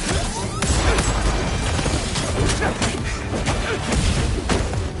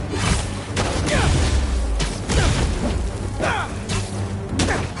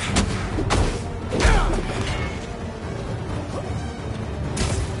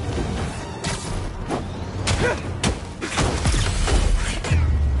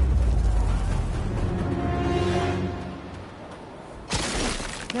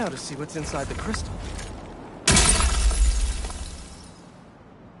 Now to see what's inside the crystal.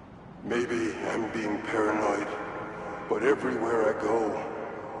 Maybe I'm being paranoid, but everywhere I go,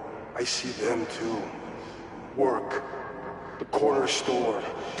 I see them too. Work, the corner store,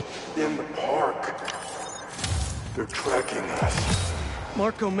 in the park. They're tracking us.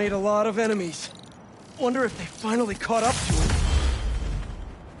 Marco made a lot of enemies. Wonder if they finally caught up to him.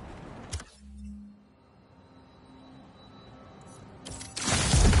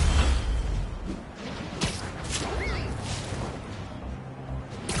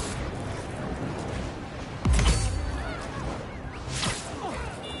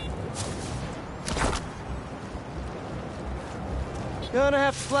 Gonna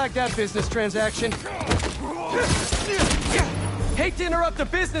have to flag that business transaction. Hate to interrupt a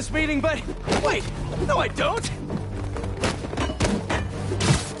business meeting, but... Wait! No, I don't!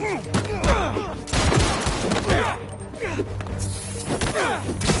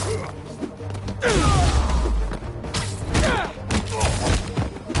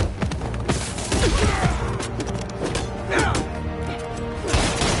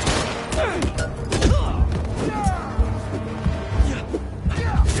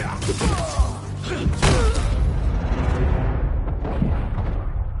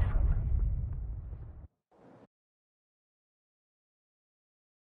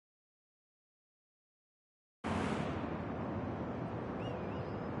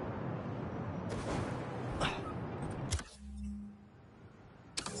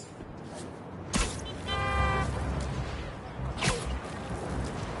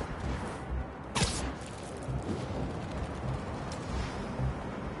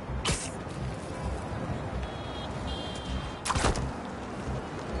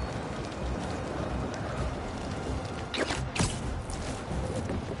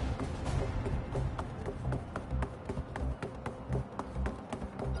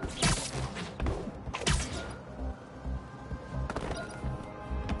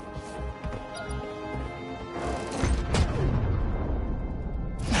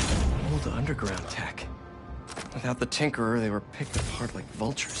 Underground tech. Without the Tinkerer, they were picked apart like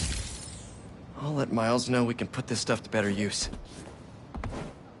vultures. I'll let Miles know we can put this stuff to better use.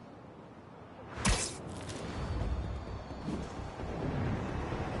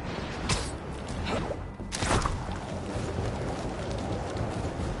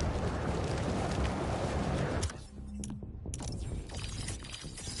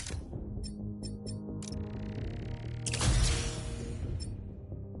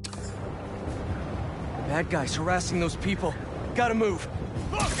 Bad guys harassing those people. Gotta move.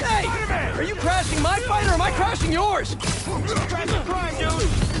 Hey! Are you crashing my fight or am I crashing yours? Crash the crime, dude!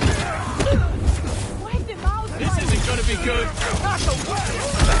 This isn't gonna be good.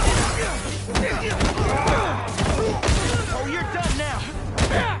 Oh, you're done now.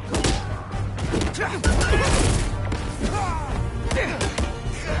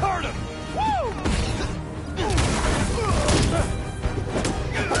 Hurt him!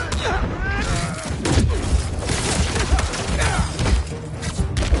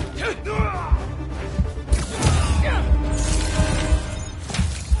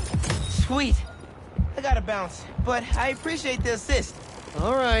 Sweet. I gotta bounce, but I appreciate the assist.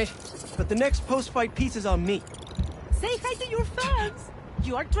 All right, but the next post-fight piece is on me. Say hi to your fans.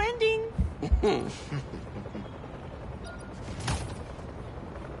 You are trending.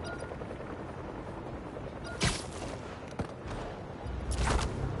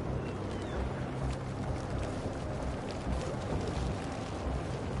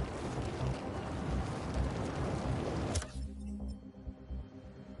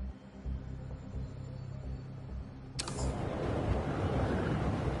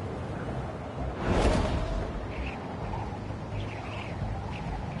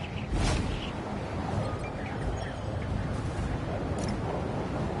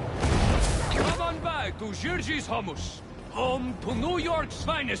 To Jersey's hummus, home to New York's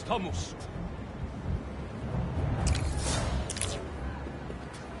finest hummus.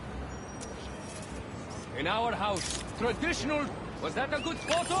 In our house, traditional... Was that a good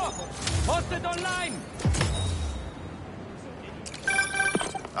photo? Post it online!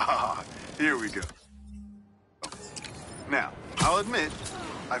 Ah, here we go. Now, I'll admit,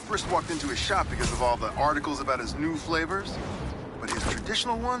 I first walked into his shop because of all the articles about his new flavors, but his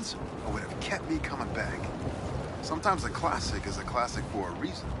traditional ones would have kept me coming back. Sometimes a classic is a classic for a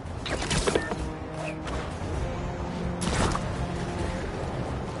reason.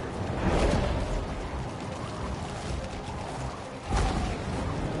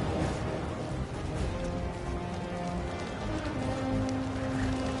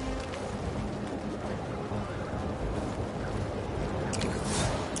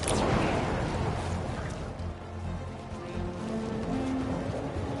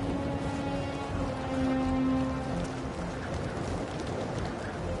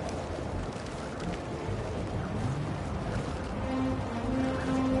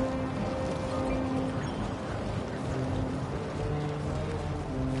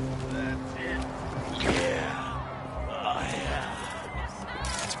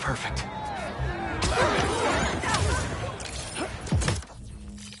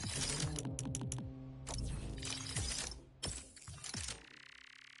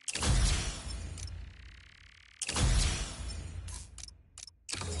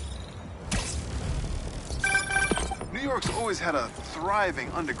 York's always had a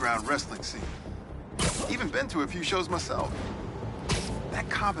thriving underground wrestling scene. Even been to a few shows myself. That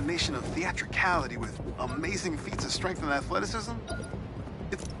combination of theatricality with amazing feats of strength and athleticism,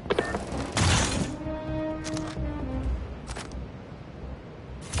 it's...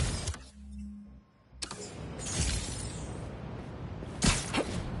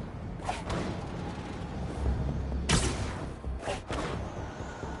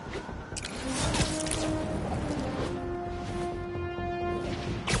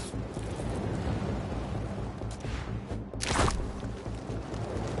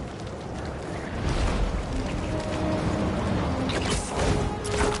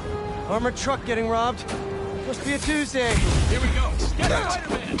 Armored truck getting robbed. Must be a Tuesday. Here we go. Get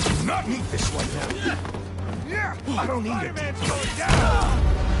Spider-Man! Do not need this right now. Yeah, I don't need it. Spider-Man's going down!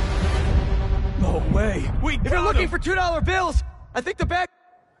 No way. We If you're looking for $2 bills, I think the back...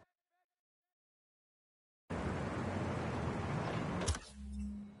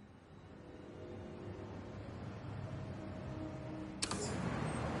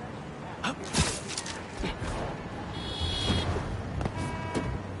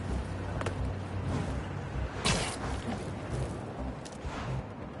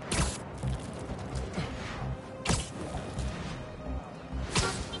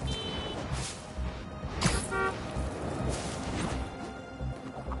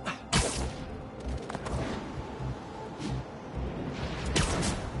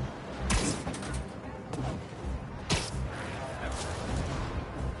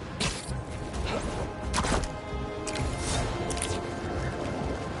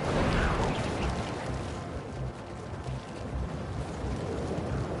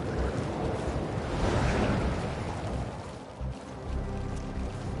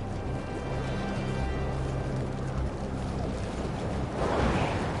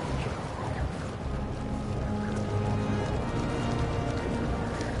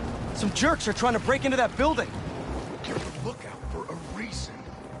 Some jerks are trying to break into that building. You're the lookout for a reason.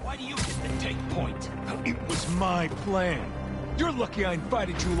 Why do you get the take point? It was my plan. You're lucky I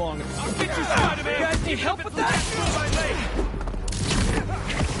invited you along. I'll get you, Spider-Man! You guys need help with that?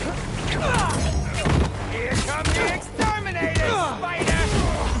 Here come the exterminators, Spider!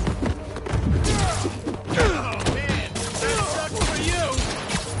 Oh, man, that sucks for you!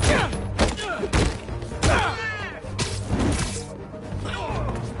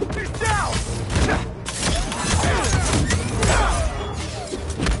 He's down!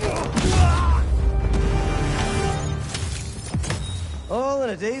 All in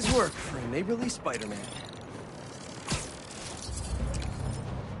a day's work for a neighborly Spider-Man.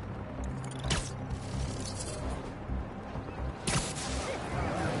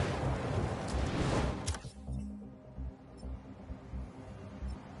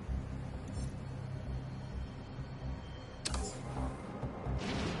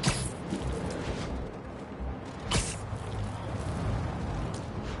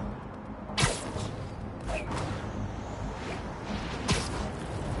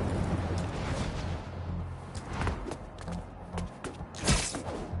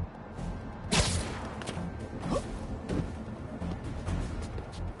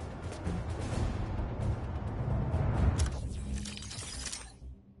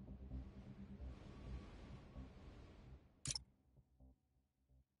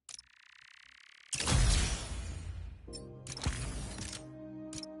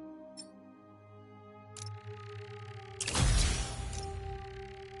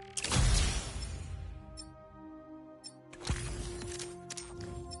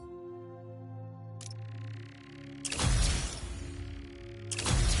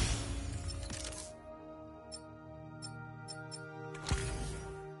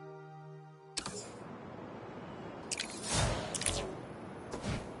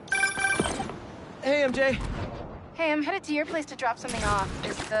 Hey, MJ. Hey, I'm headed to your place to drop something off.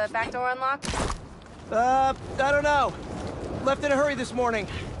 Is the back door unlocked? I don't know. Left in a hurry this morning.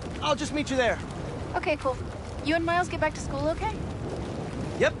 I'll just meet you there. Okay, cool. You and Miles get back to school okay?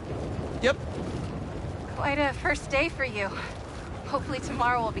 Yep. Quite a first day for you. Hopefully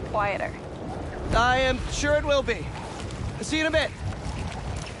tomorrow will be quieter. I am sure it will be. See you in a bit.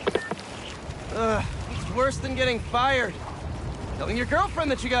 It's worse than getting fired. Telling your girlfriend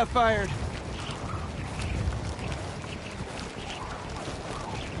that you got fired.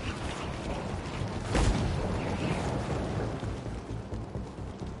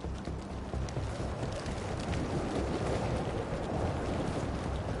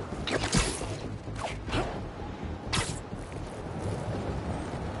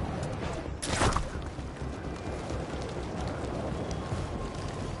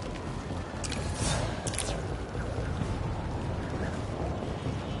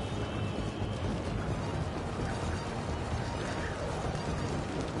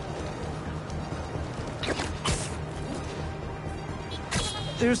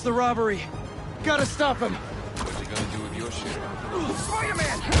 There's the robbery. Gotta stop him. What's he gonna do with your shit?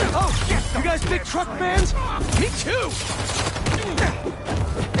 Spider-Man! Oh, shit! You guys big truck fans? Me too!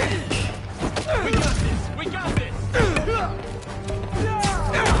 We got this! We got this!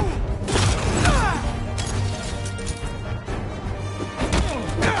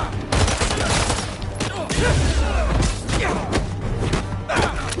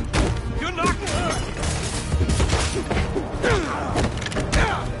 Good luck!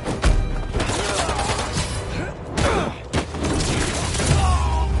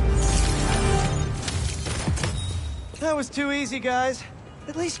 That was too easy, guys.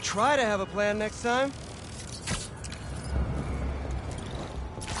 At least try to have a plan next time.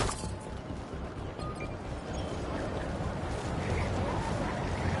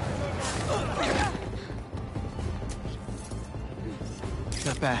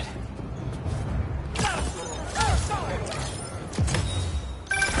 Not bad.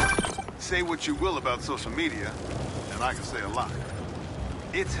 Say what you will about social media, and I can say a lot.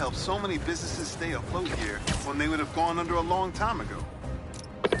 It's helped so many businesses stay afloat here when they would have gone under a long time ago.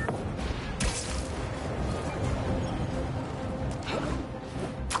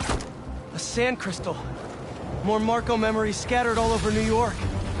 A sand crystal. More Marco memories scattered all over New York.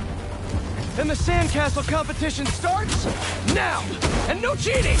 And the sandcastle competition starts now! And no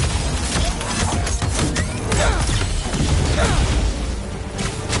cheating!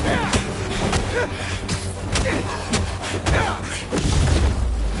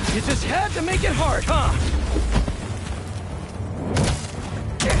 You just had to make it hard, huh?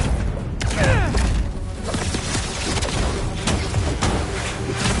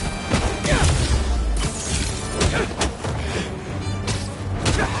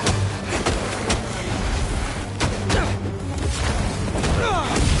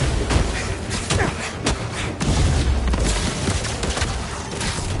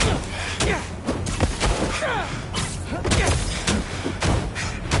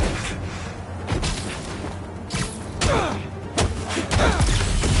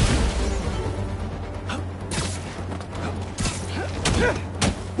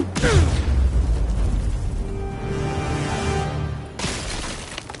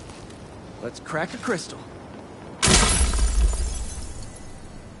 Let's crack a crystal.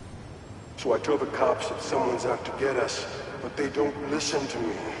 So I tell the cops that someone's out to get us, but they don't listen to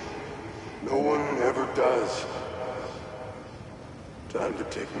me. No one ever does. Time to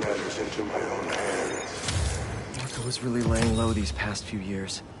take matters into my own hands. Marco was really laying low these past few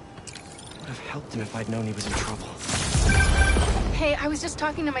years. Would have helped him if I'd known he was in trouble. Hey, I was just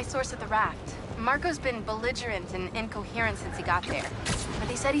talking to my source at the raft. Marco's been belligerent and incoherent since he got there. But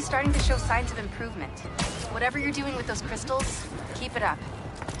they said he's starting to show signs of improvement. Whatever you're doing with those crystals, keep it up.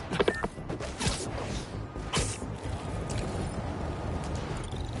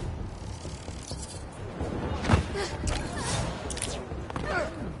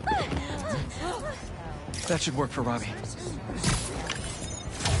 That should work for Robbie.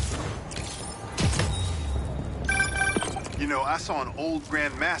 You know, I saw an old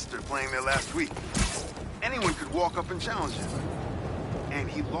Grand Master playing there last week. Anyone could walk up and challenge him. And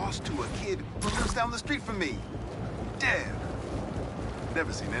he lost to a kid who lives down the street from me. Dev.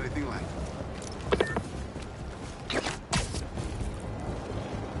 Never seen anything like it.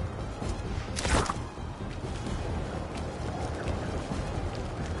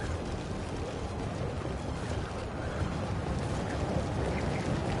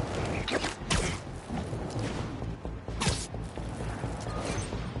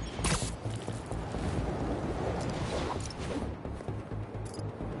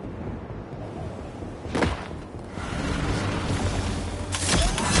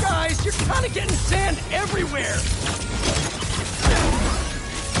 You're kind of getting sand everywhere!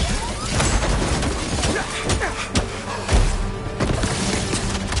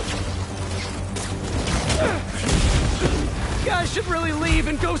 You guys should really leave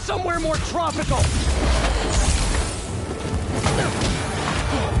and go somewhere more tropical!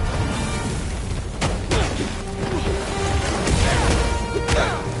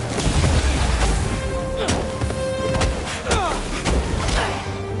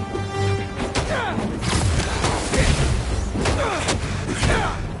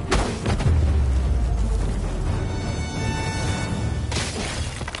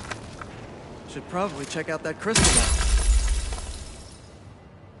 Should probably check out that crystal now.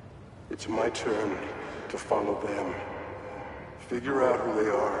 It's my turn to follow them. Figure out who they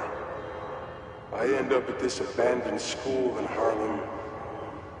are. I end up at this abandoned school in Harlem,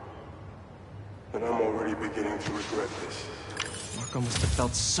 and I'm already beginning to regret this. Marco must have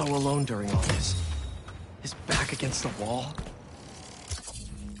felt so alone during all this. His back against the wall.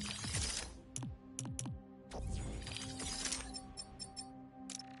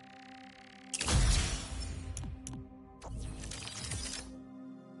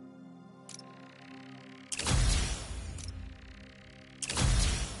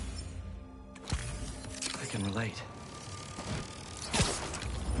 can relate.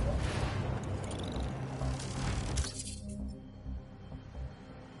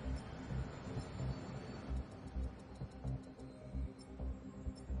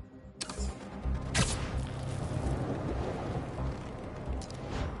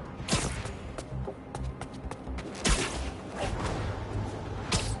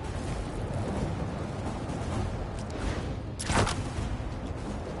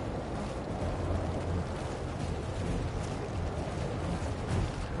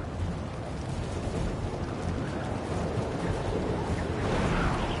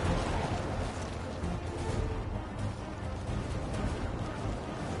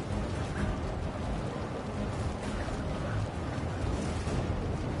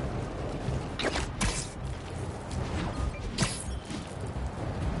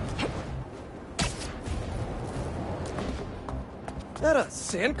 That a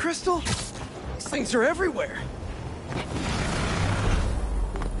sand crystal? These things are everywhere.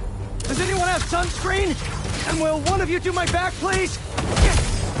 Does anyone have sunscreen? And will one of you do my back, please?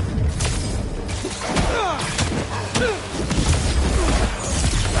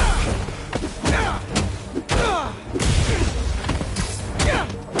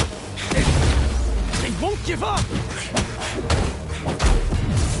 They won't give up!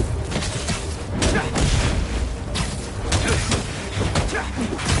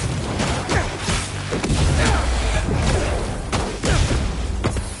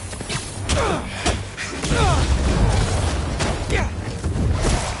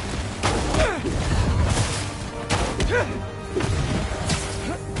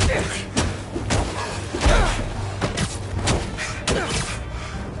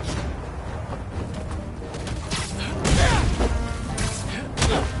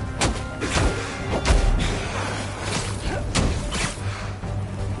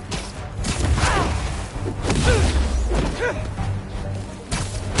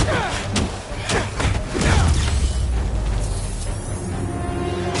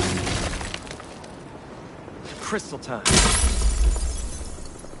 Crystal time.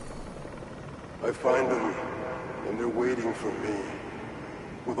 I find them, and they're waiting for me,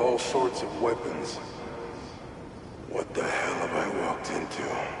 with all sorts of weapons. What the hell have I walked into?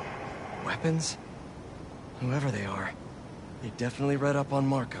 Weapons? Whoever they are, they definitely read up on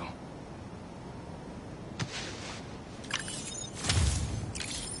Marco.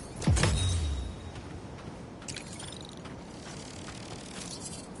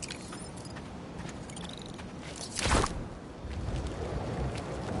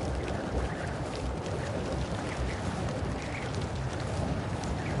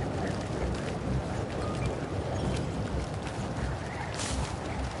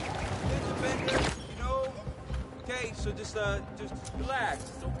 So just relax.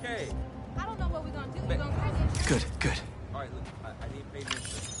 It's okay. I don't know what we're gonna do. We're gonna crash. Good, good. All right, look, I didn't pay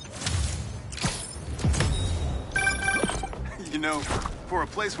attention. You know, for a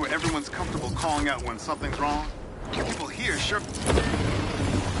place where everyone's comfortable calling out when something's wrong, people here sure...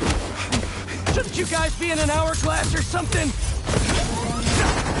 Shouldn't you guys be in an hourglass or something?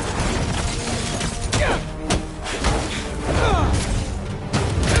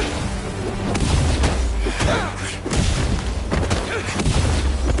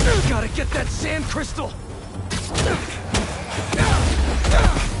 Gotta get that sand crystal!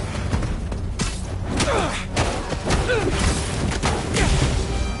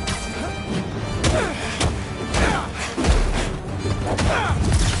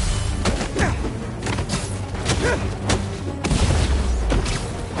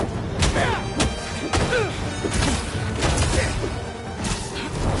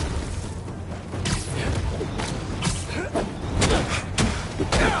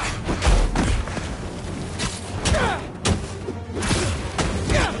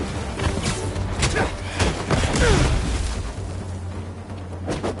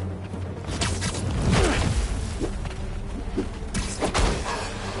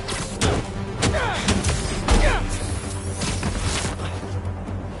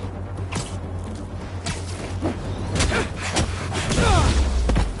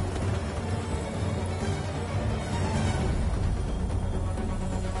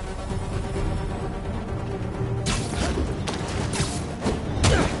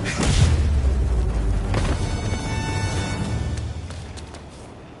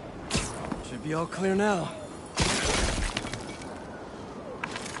 Be all clear now.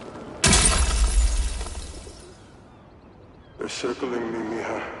 They're circling me,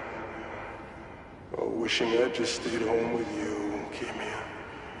 Mija. Oh, wishing I'd just stayed home with you, Kimia.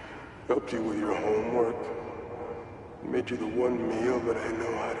 Helped you with your homework. Made you the one meal that I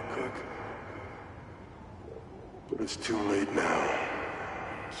know how to cook. But it's too late now.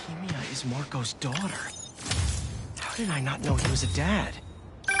 Kimia is Marco's daughter. How did I not know he was a dad?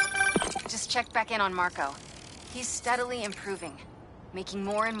 Just checked back in on Marco. He's steadily improving, making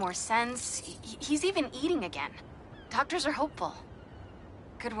more and more sense. He's even eating again. Doctors are hopeful.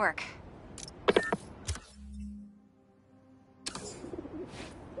 Good work.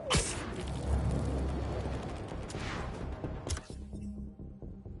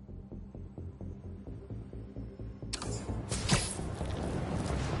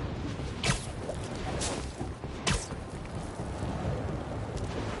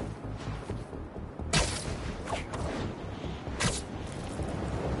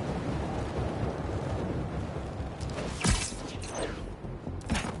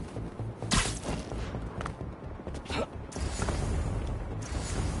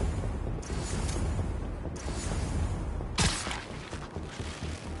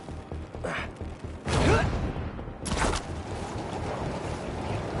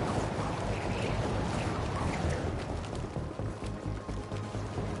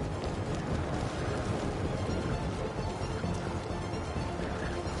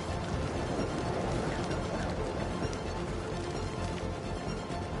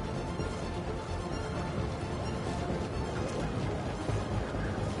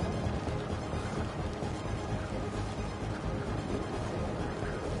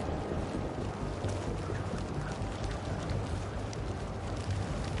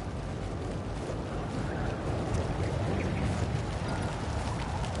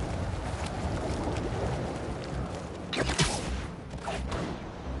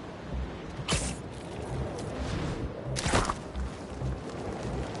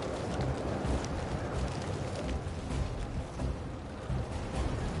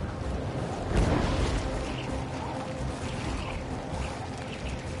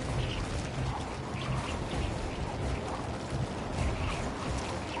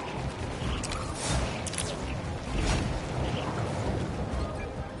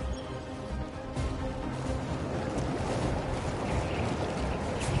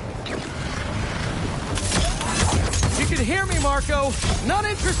 Hear me, Marco. Not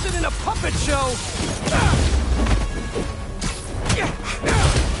interested in a puppet show.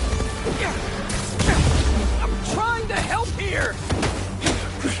 I'm trying to help here.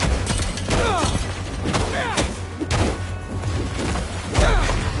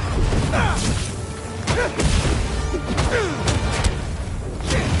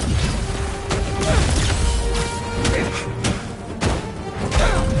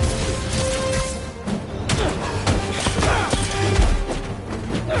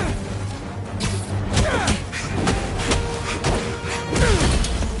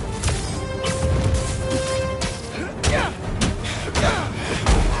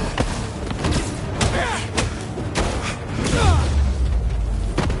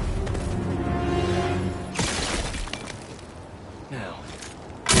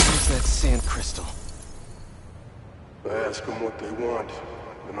 Ask them what they want,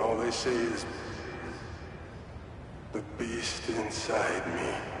 and all they say is, the beast inside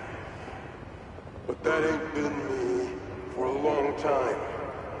me. But that ain't been me for a long time.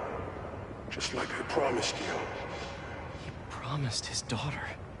 Just like I promised you. He promised his daughter.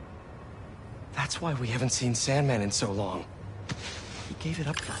 That's why we haven't seen Sandman in so long. He gave it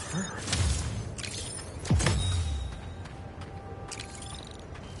up for her.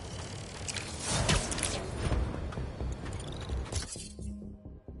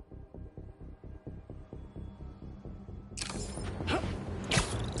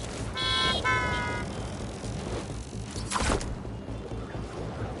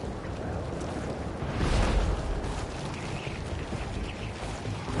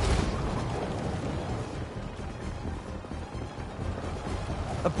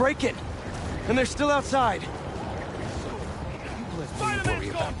 A break-in! And they're still outside.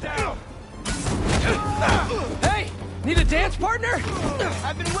 Spider-Man's going down! Hey! Need a dance partner?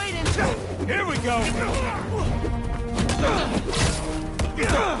 I've been waiting. Here we go!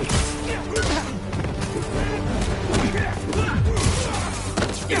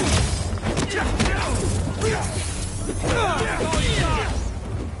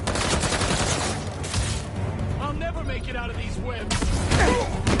 I'll never make it out of these webs.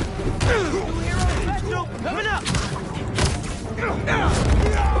 New hero special coming up.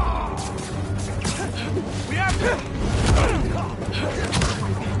 We have to.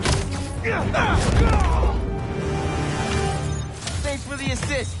 Thanks for the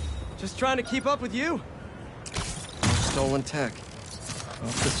assist. Just trying to keep up with you. Stolen tech.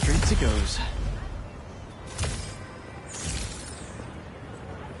 Off the streets it goes.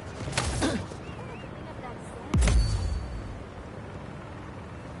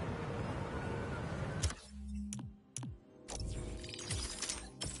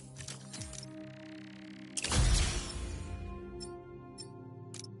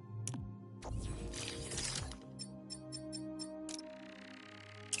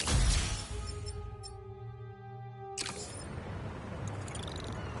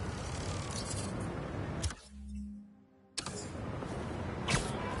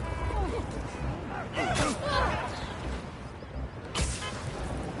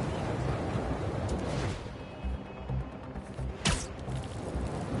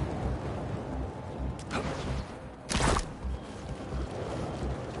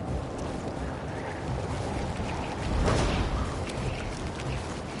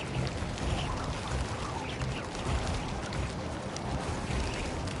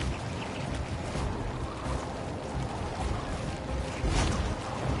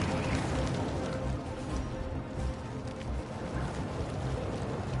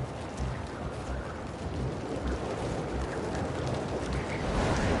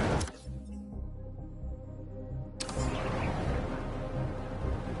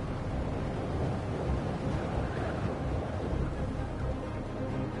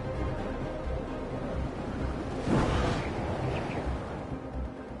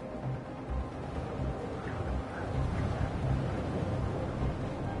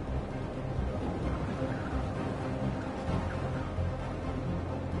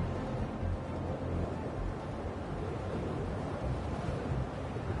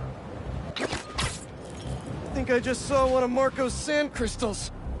 I just saw one of Marco's sand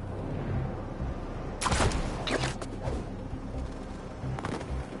crystals.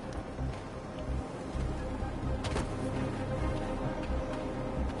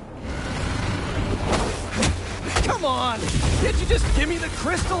 Come on! Can't you just give me the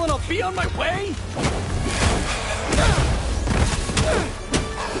crystal and I'll be on my way?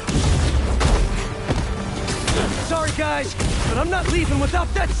 Sorry, guys, but I'm not leaving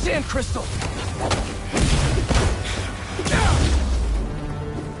without that sand crystal.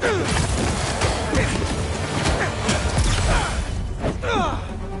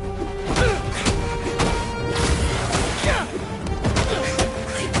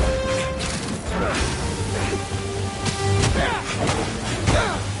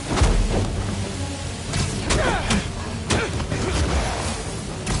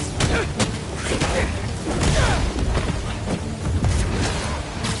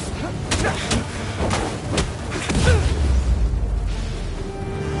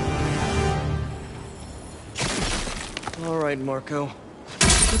 All right, Marco.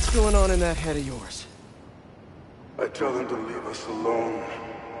 What's going on in that head of yours? I tell them to leave us alone,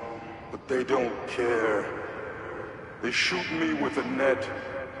 but they don't care. They shoot me with a net,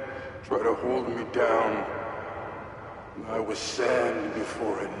 try to hold me down. I was sand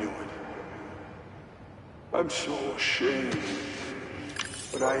before I knew it. I'm so ashamed,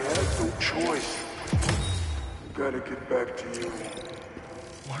 but I had no choice. Gotta get back to you.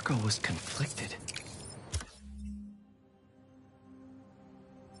 Marco was conflicted.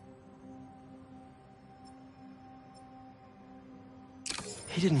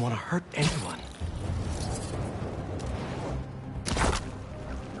 He didn't want to hurt anyone.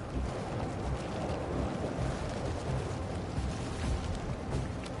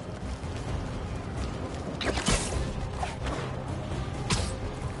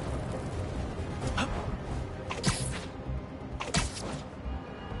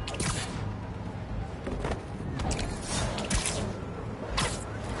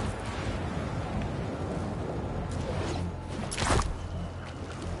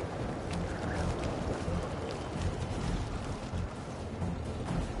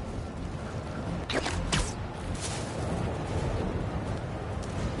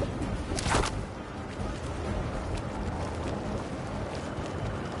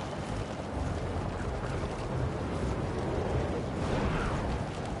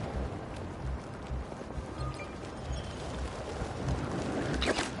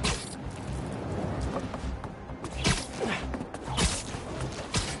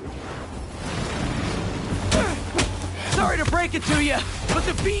 Sorry to break it to you, but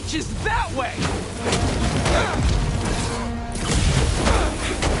the beach is that way!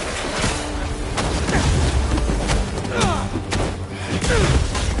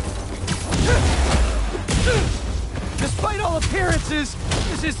 Despite all appearances,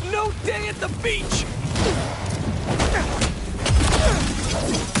 this is no day at the beach!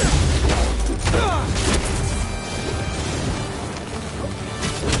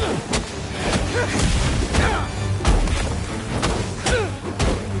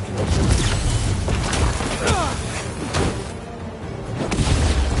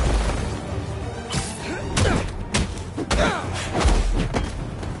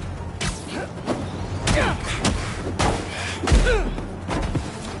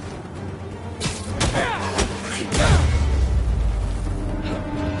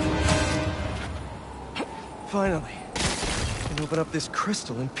 Finally, I can open up this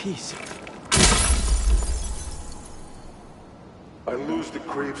crystal in peace. I lose the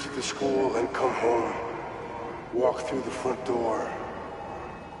creeps at the school and come home. Walk through the front door.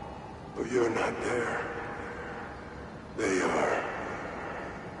 But you're not there. They are.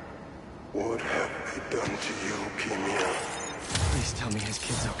 What have they done to you, Kimia? Please tell me his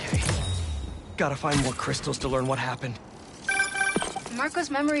kid's okay. Gotta find more crystals to learn what happened. Marco's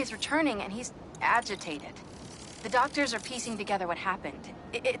memory is returning and he's agitated. The doctors are piecing together what happened.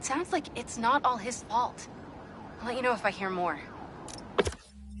 It sounds like it's not all his fault. I'll let you know if I hear more.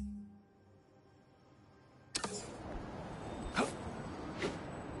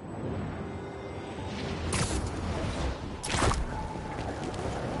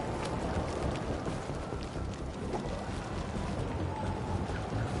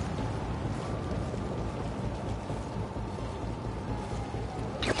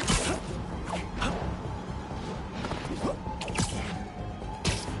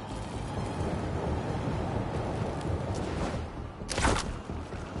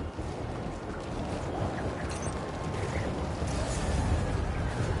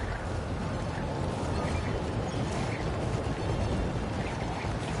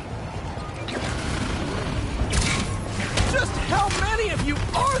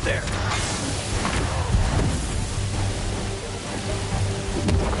 of there!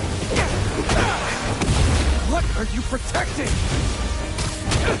 What are you protecting?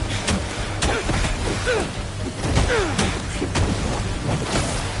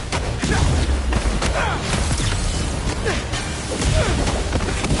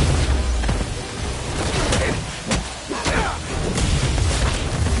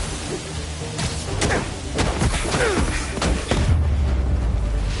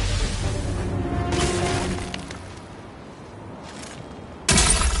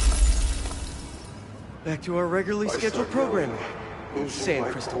 Back to our regularly scheduled programming. Sand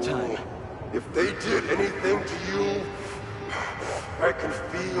crystal time. If they did anything to you, I can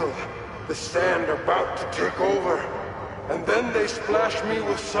feel the sand about to take over. And then they splash me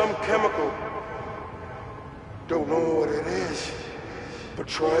with some chemical. Don't know what it is, but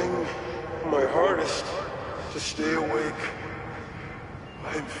trying my hardest to stay awake.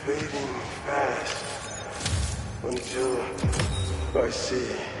 I'm fading fast until I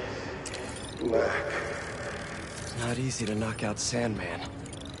see black. It's not easy to knock out Sandman.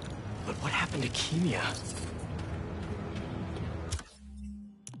 But what happened to Kimia?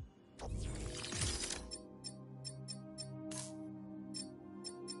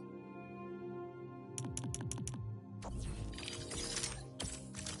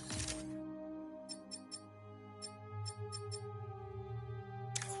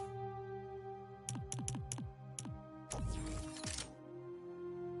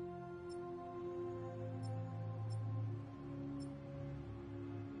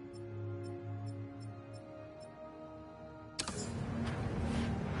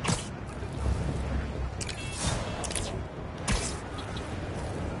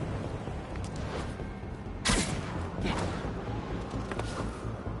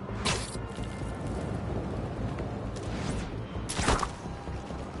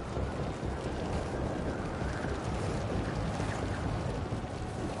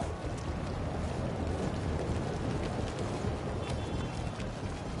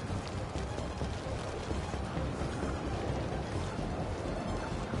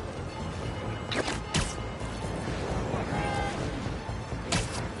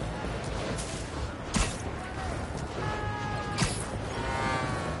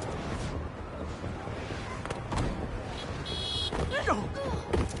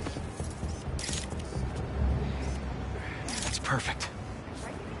 That's perfect.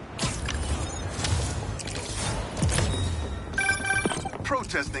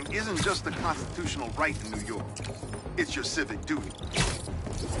 Protesting isn't just a constitutional right in New York. It's your civic duty.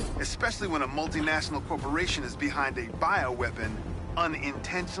 Especially when a multinational corporation is behind a bioweapon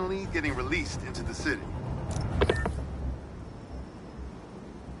unintentionally getting released into the city.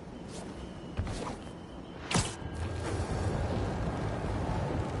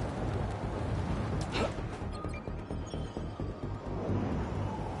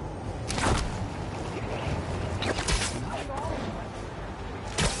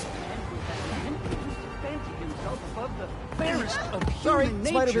 Sorry,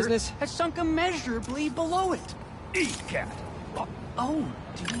 spider business. Has sunk immeasurably below it. Eat, cat. Oh,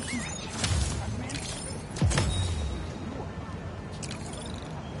 do you think...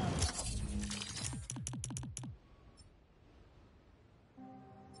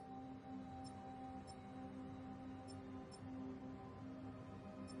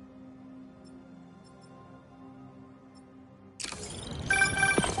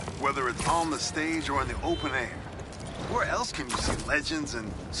 Whether it's on the stage or in the open air, where else can you see legends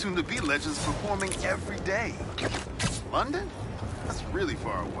and soon-to-be legends performing every day? London? That's really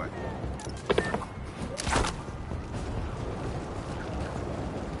far away.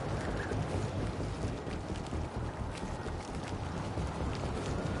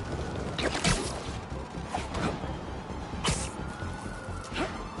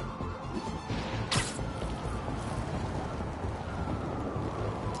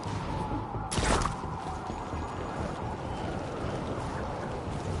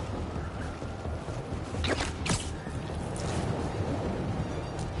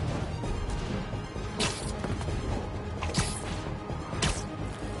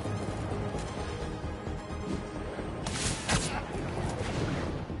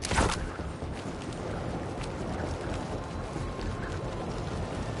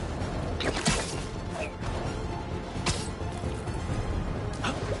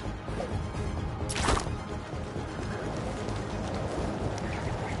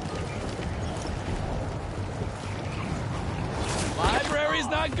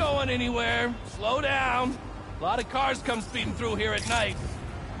 Not going anywhere. Slow down. A lot of cars come speeding through here at night.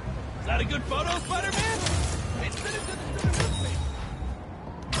 Is that a good photo, Spider-Man? It's been a good with me.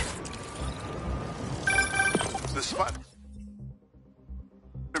 The Spider-Men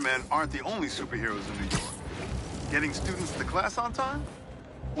aren't the only superheroes in New York. Getting students to class on time?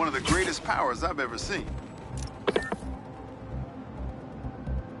 One of the greatest powers I've ever seen.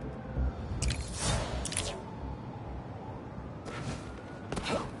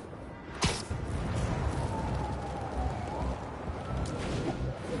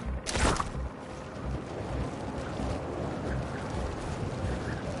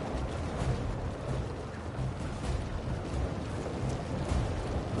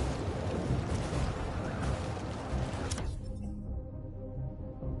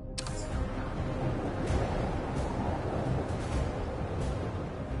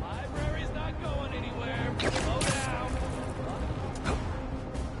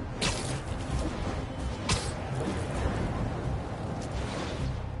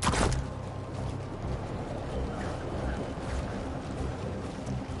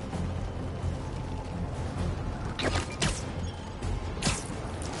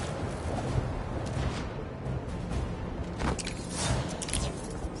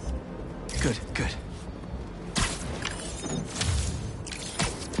 Good, good.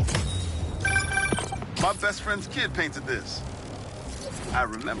 My best friend's kid painted this. I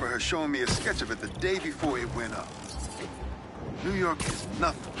remember her showing me a sketch of it the day before it went up. New York is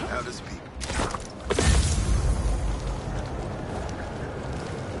nothing without its people.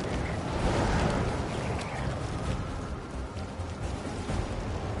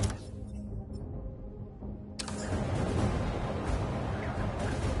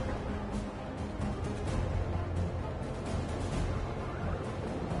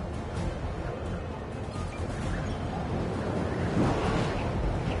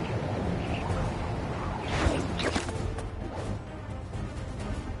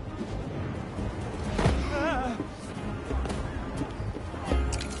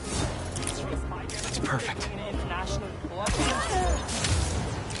 Perfect.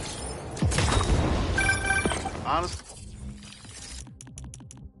 Honestly,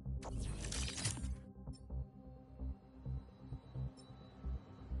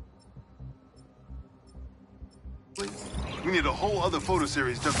 we need a whole other photo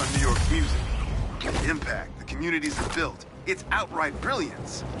series just on New York's music. The impact, the communities it built, its outright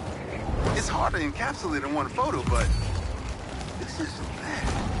brilliance. It's hard to encapsulate in one photo, but this isn't bad.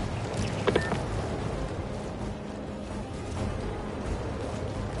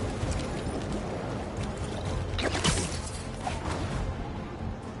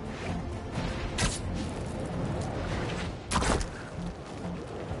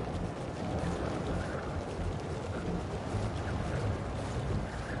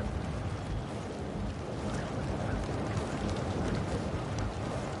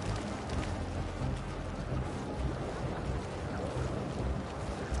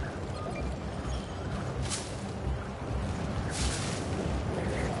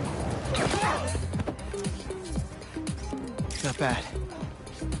 Not bad.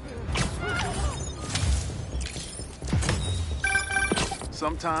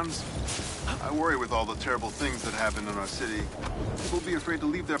 Sometimes, I worry with all the terrible things that happen in our city. People be afraid to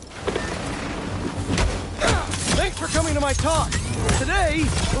leave their... Thanks for coming to my talk. Today,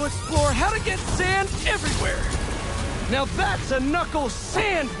 we'll explore how to get sand everywhere. Now that's a knuckle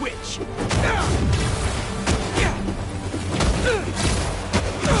sandwich.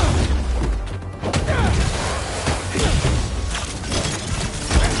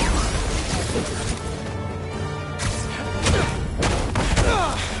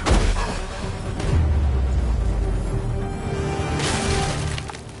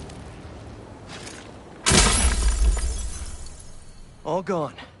 All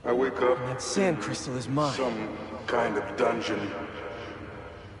gone. I wake up. And that sand crystal is mine. Some kind of dungeon.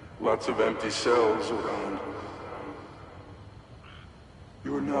 Lots of empty cells around.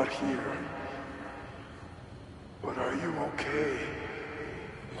 You're not here. But are you okay?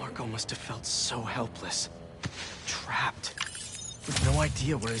 Marco must have felt so helpless. Trapped. With no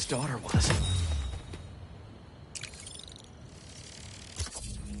idea where his daughter was.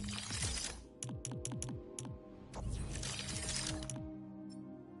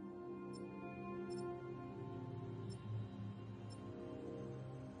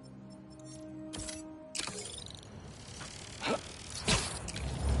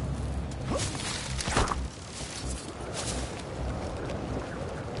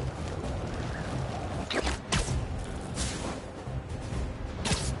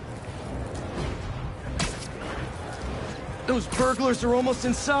 Those burglars are almost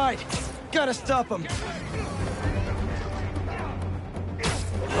inside. Gotta stop them.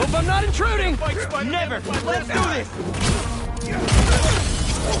 Hope I'm not intruding! Never! Let's do this!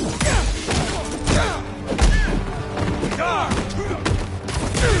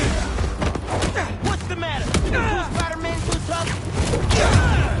 What's the matter? Spider-Man too tough?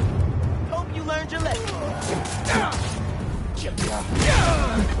 Hope you learned your lesson.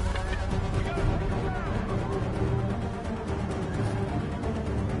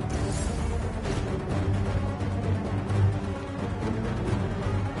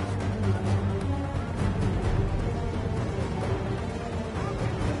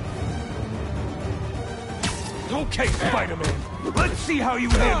 Okay, Spider-Man. Let's see how you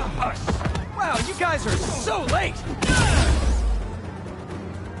handle us. Wow, you guys are so late!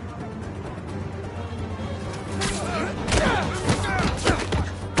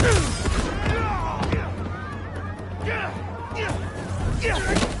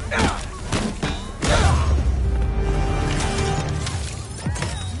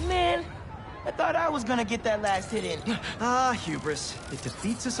 Man, I thought I was gonna get that last hit in. Ah, hubris. It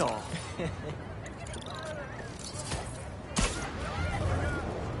defeats us all.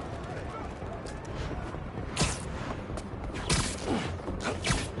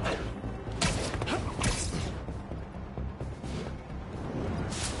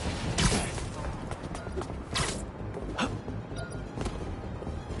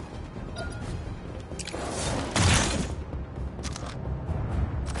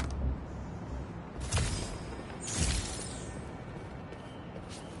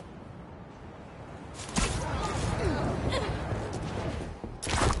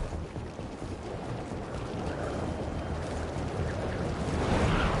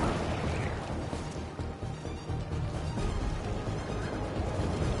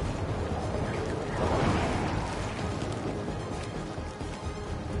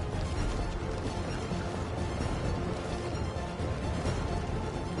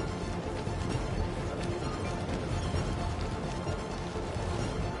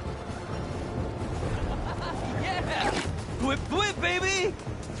 Whip, whip, baby!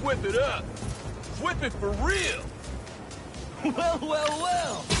 Whip it up. Whip it for real. Well, well,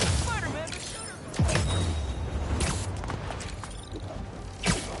 well. Spider-Man,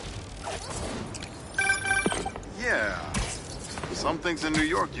 Yeah. Some things in New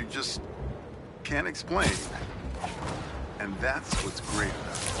York you just can't explain. And that's what's great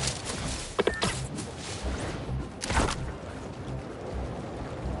about it.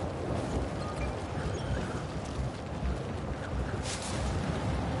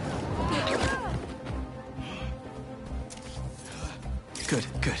 Good,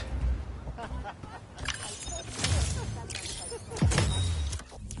 good.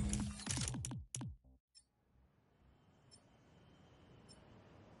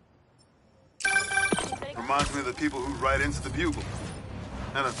 Reminds me of the people who write into the Bugle.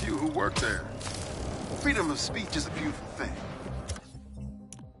 And a few who work there. Freedom of speech is a beautiful thing.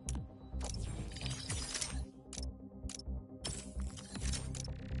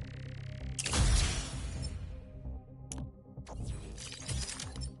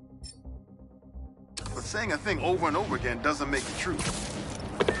 But saying a thing over and over again doesn't make it true.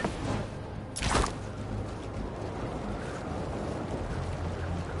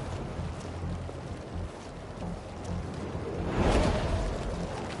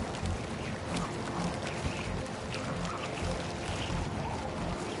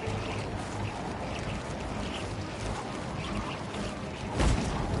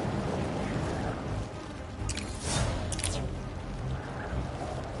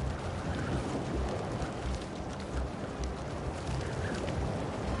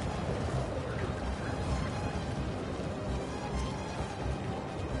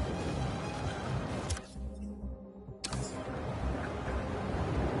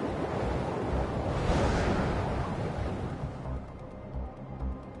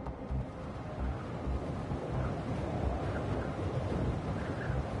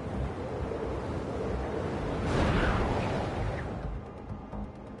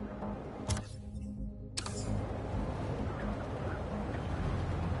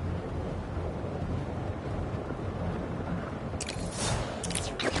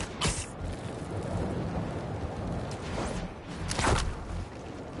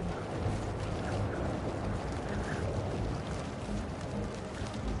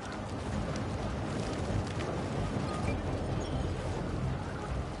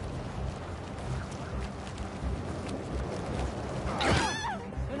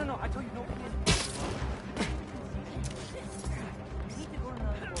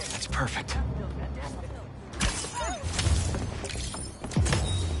 That's perfect.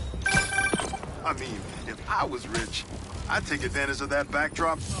 I mean, if I was rich, I'd take advantage of that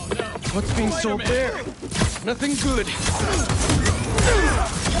backdrop. What's being sold there? Nothing good.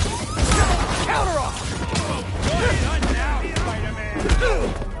 Counter off!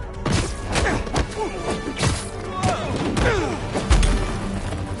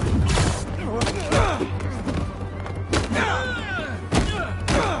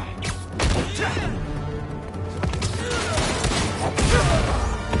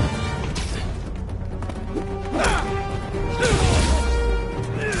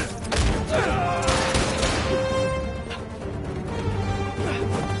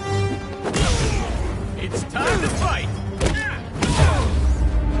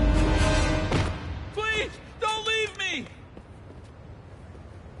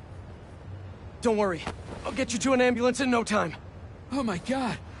 Don't worry. I'll get you to an ambulance in no time. Oh my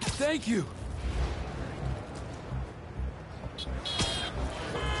god, thank you.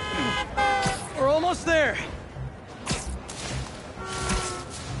 We're almost there.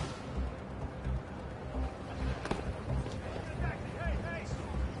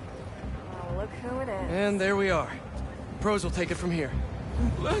 Oh, look who it is. And there we are. Pros will take it from here.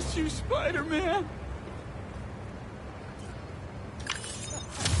 Bless you, Spider-Man.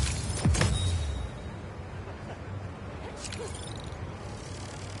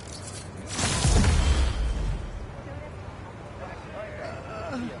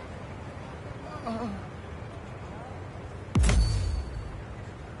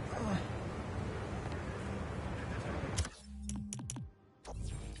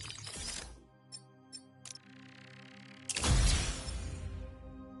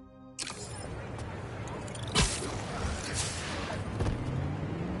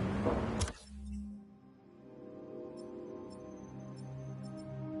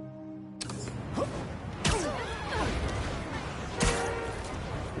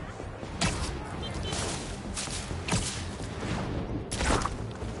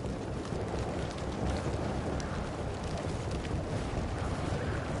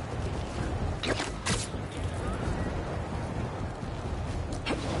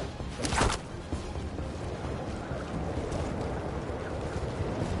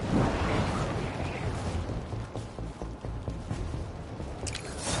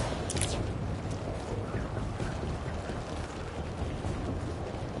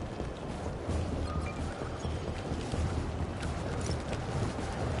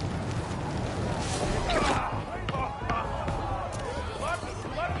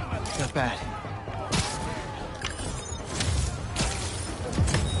 Not bad.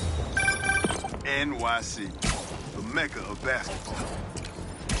 NYC, the mecca of basketball.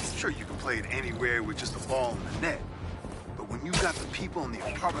 Sure, you can play it anywhere with just a ball and a net. But when you got the people in the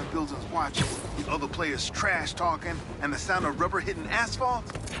apartment buildings watching, the other players trash talking, and the sound of rubber hitting asphalt,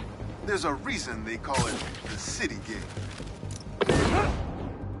 there's a reason they call it the city game.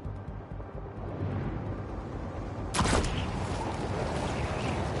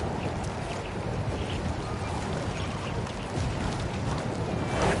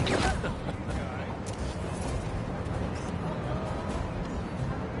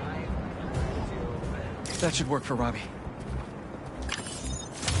 That should work for Robbie.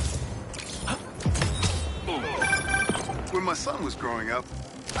 When my son was growing up,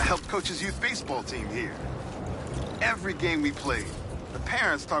 I helped coach his youth baseball team here. Every game we played, the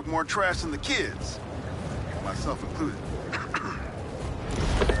parents talked more trash than the kids, myself included.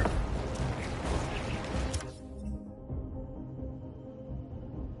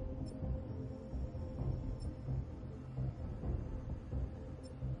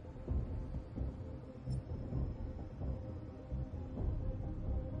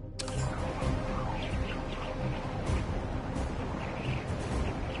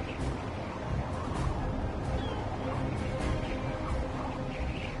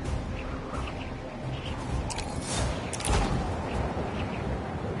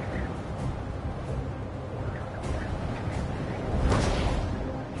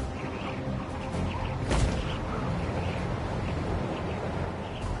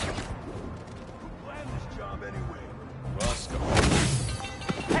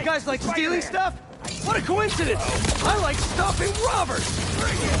 You guys like stealing stuff? What a coincidence! I like stopping robbers!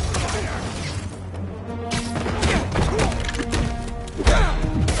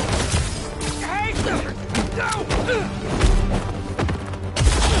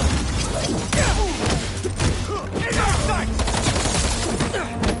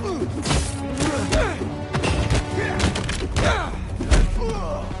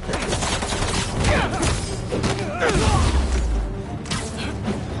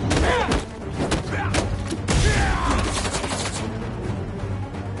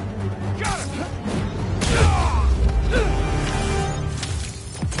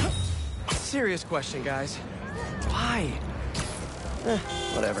 Serious question, guys. Why?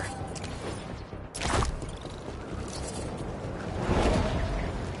 Whatever.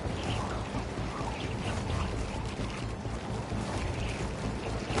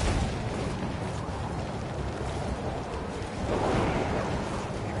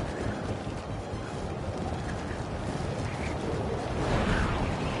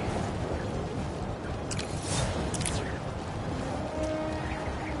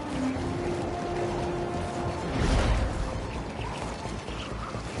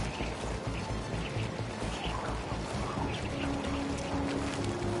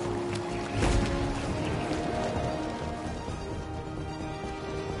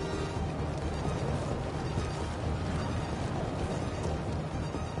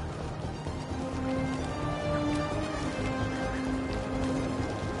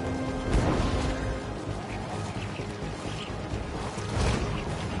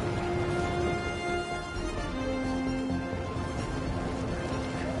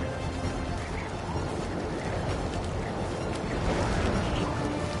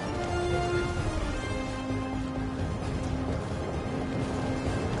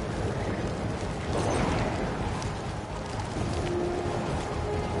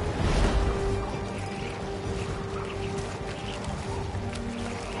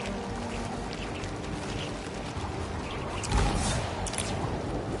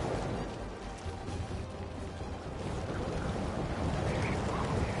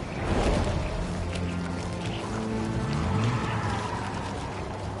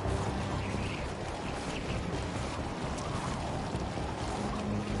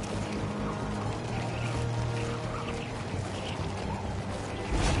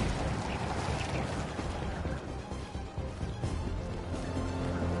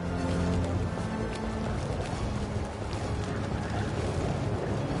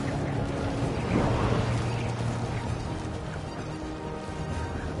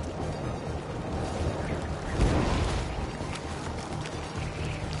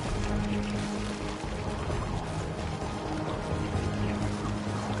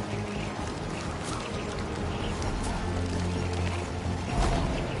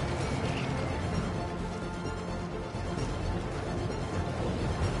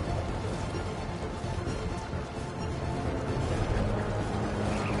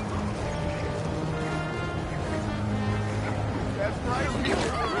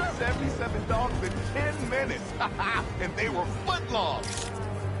 minutes. And they were footlong.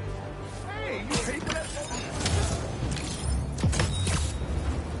 Hey, you paid for that?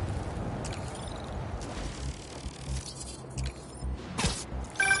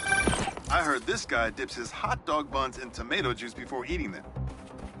 I heard this guy dips his hot dog buns in tomato juice before eating them.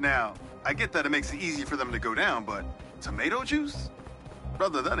 Now, I get that it makes it easy for them to go down, but tomato juice?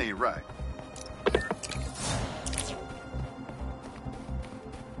 Brother, that ain't right.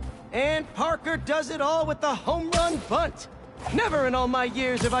 And Parker does it all with the home run bunt. Never in all my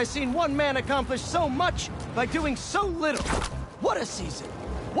years have I seen one man accomplish so much by doing so little. What a season!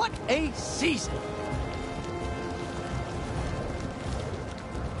 What a season!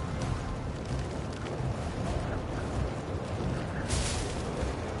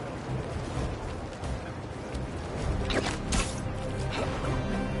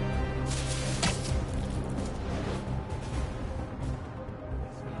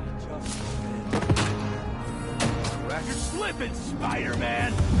 You're slipping,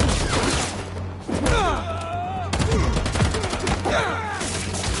 Spider-Man!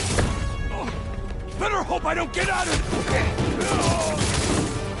 Better hope I don't get out of it!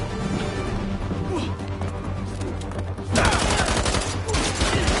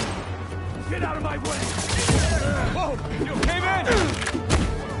 Get out of my way! Whoa! You okay, man?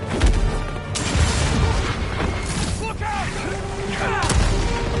 Look out!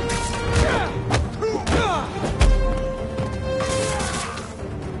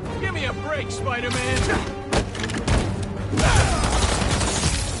 Give me a break, Spider-Man!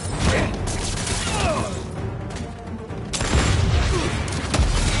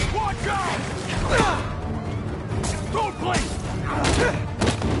 Watch out! Don't blink!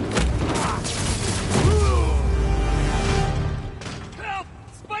 Help!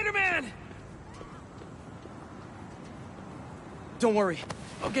 Spider-Man! Don't worry.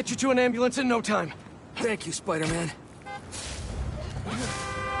 I'll get you to an ambulance in no time. Thank you, Spider-Man.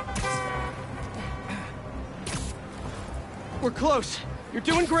 We're close. You're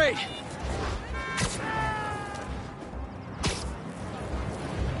doing great.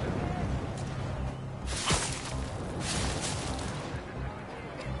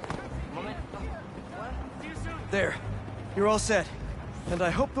 There. You're all set. And I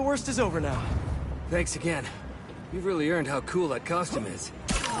hope the worst is over now. Thanks again. You've really earned how cool that costume is.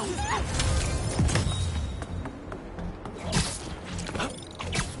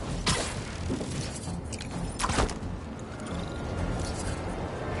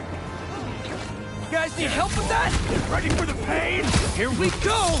 You guys need help with that? Ready for the pain? Here we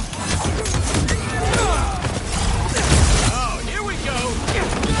go! Oh, here we go!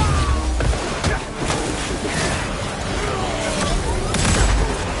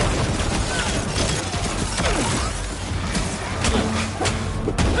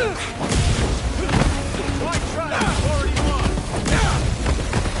 Why try? You've already won!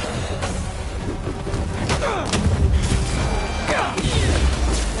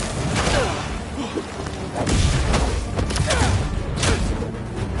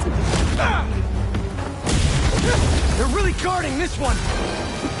 They're really guarding this one!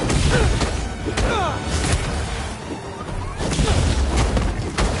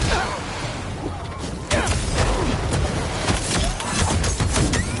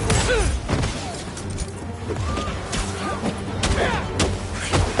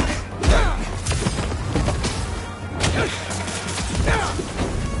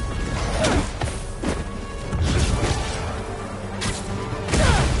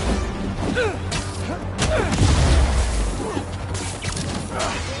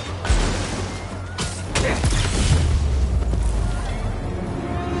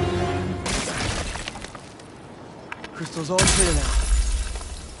 Crystal's all clear now.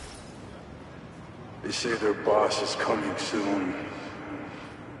 They say their boss is coming soon,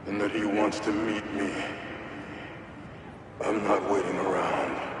 and that he wants to meet me. I'm not waiting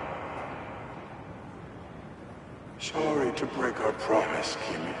around. Sorry to break our promise,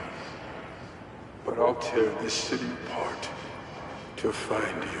 Kimmy, but I'll tear this city apart to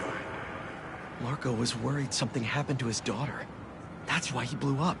find you. Marco was worried something happened to his daughter. That's why he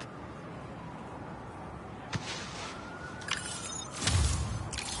blew up.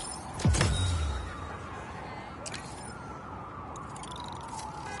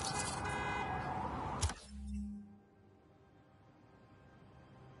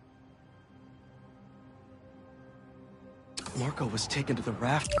 Marco was taken to the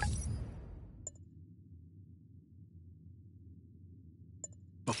raft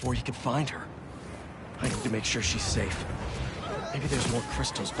before he could find her. I need to make sure she's safe. Maybe there's more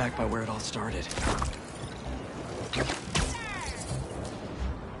crystals back by where it all started.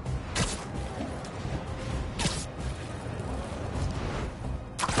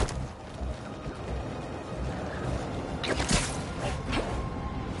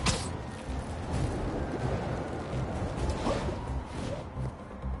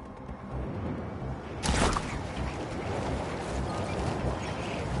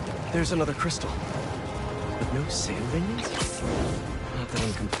 There's another crystal. But no sand minions? Not that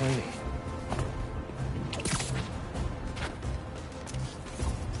I'm complaining.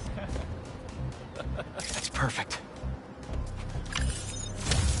 That's perfect.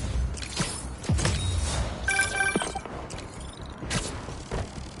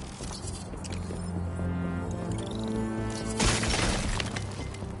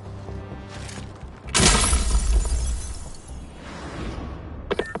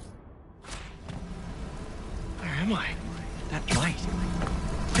 Where am I? That light.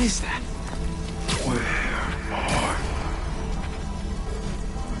 What is that?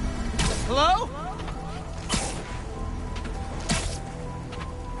 Hello?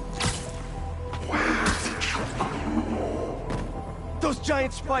 Those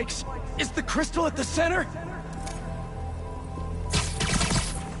giant spikes! Is the crystal at the center?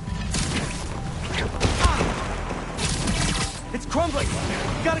 It's crumbling!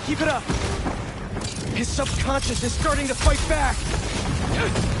 You gotta keep it up! His subconscious is starting to fight back!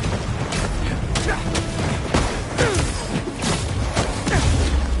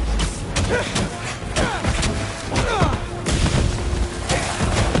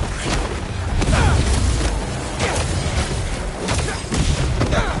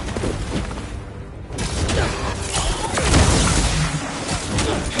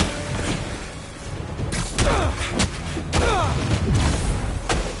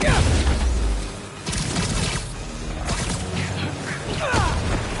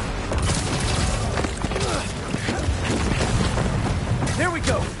 There we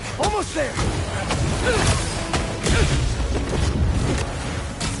go! Almost there!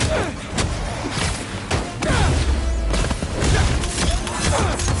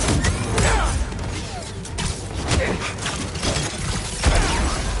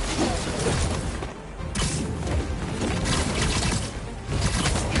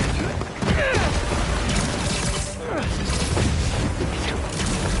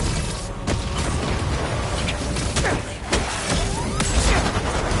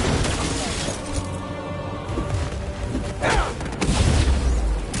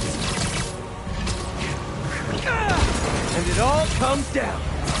 And it all comes down.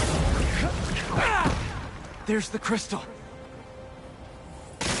 There's the crystal.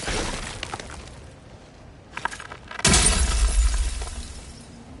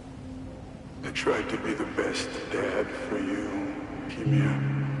 I tried to be the best dad for you, Kimia.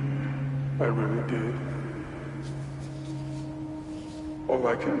 I really did. All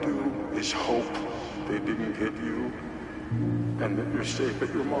I can do is hope they didn't get you, and that you're safe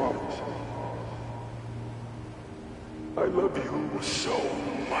at your mom's. I love you so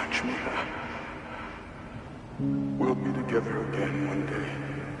much, Mia. We'll be together again one day.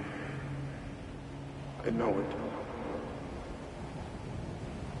 I know it.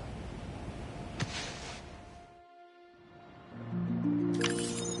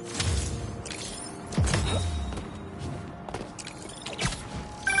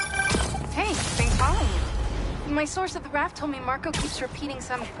 Hey, been calling you. My source at the raft told me Marco keeps repeating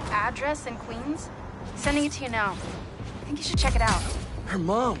some address in Queens. Sending it to you now. I think you should check it out. Her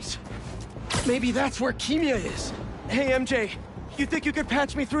mom's. Maybe that's where Kimia is. Hey, MJ, you think you could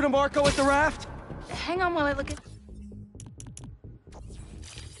patch me through to Marco at the raft? Hang on while I look at...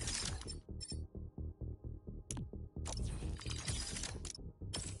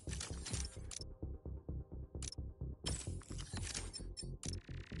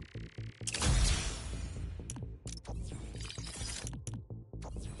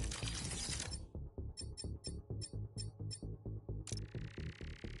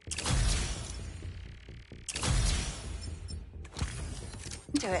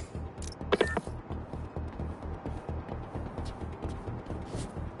 Do it.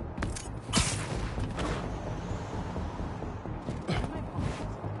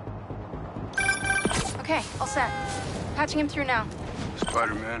 Okay, all set. Patching him through now.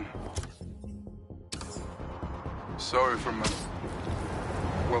 Spider-Man. Sorry for my...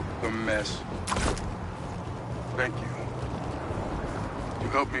 well, the mess. Thank you. You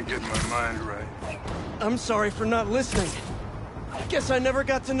helped me get my mind right. I'm sorry for not listening. Guess I never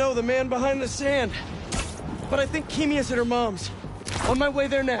got to know the man behind the sand. But I think Kimia's at her mom's. On my way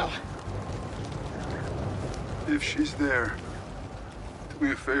there now. If she's there, do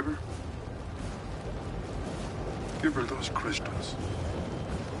me a favor. Give her those crystals.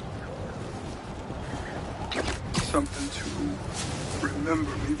 Something to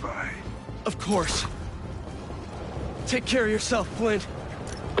remember me by. Of course. Take care of yourself, Flint.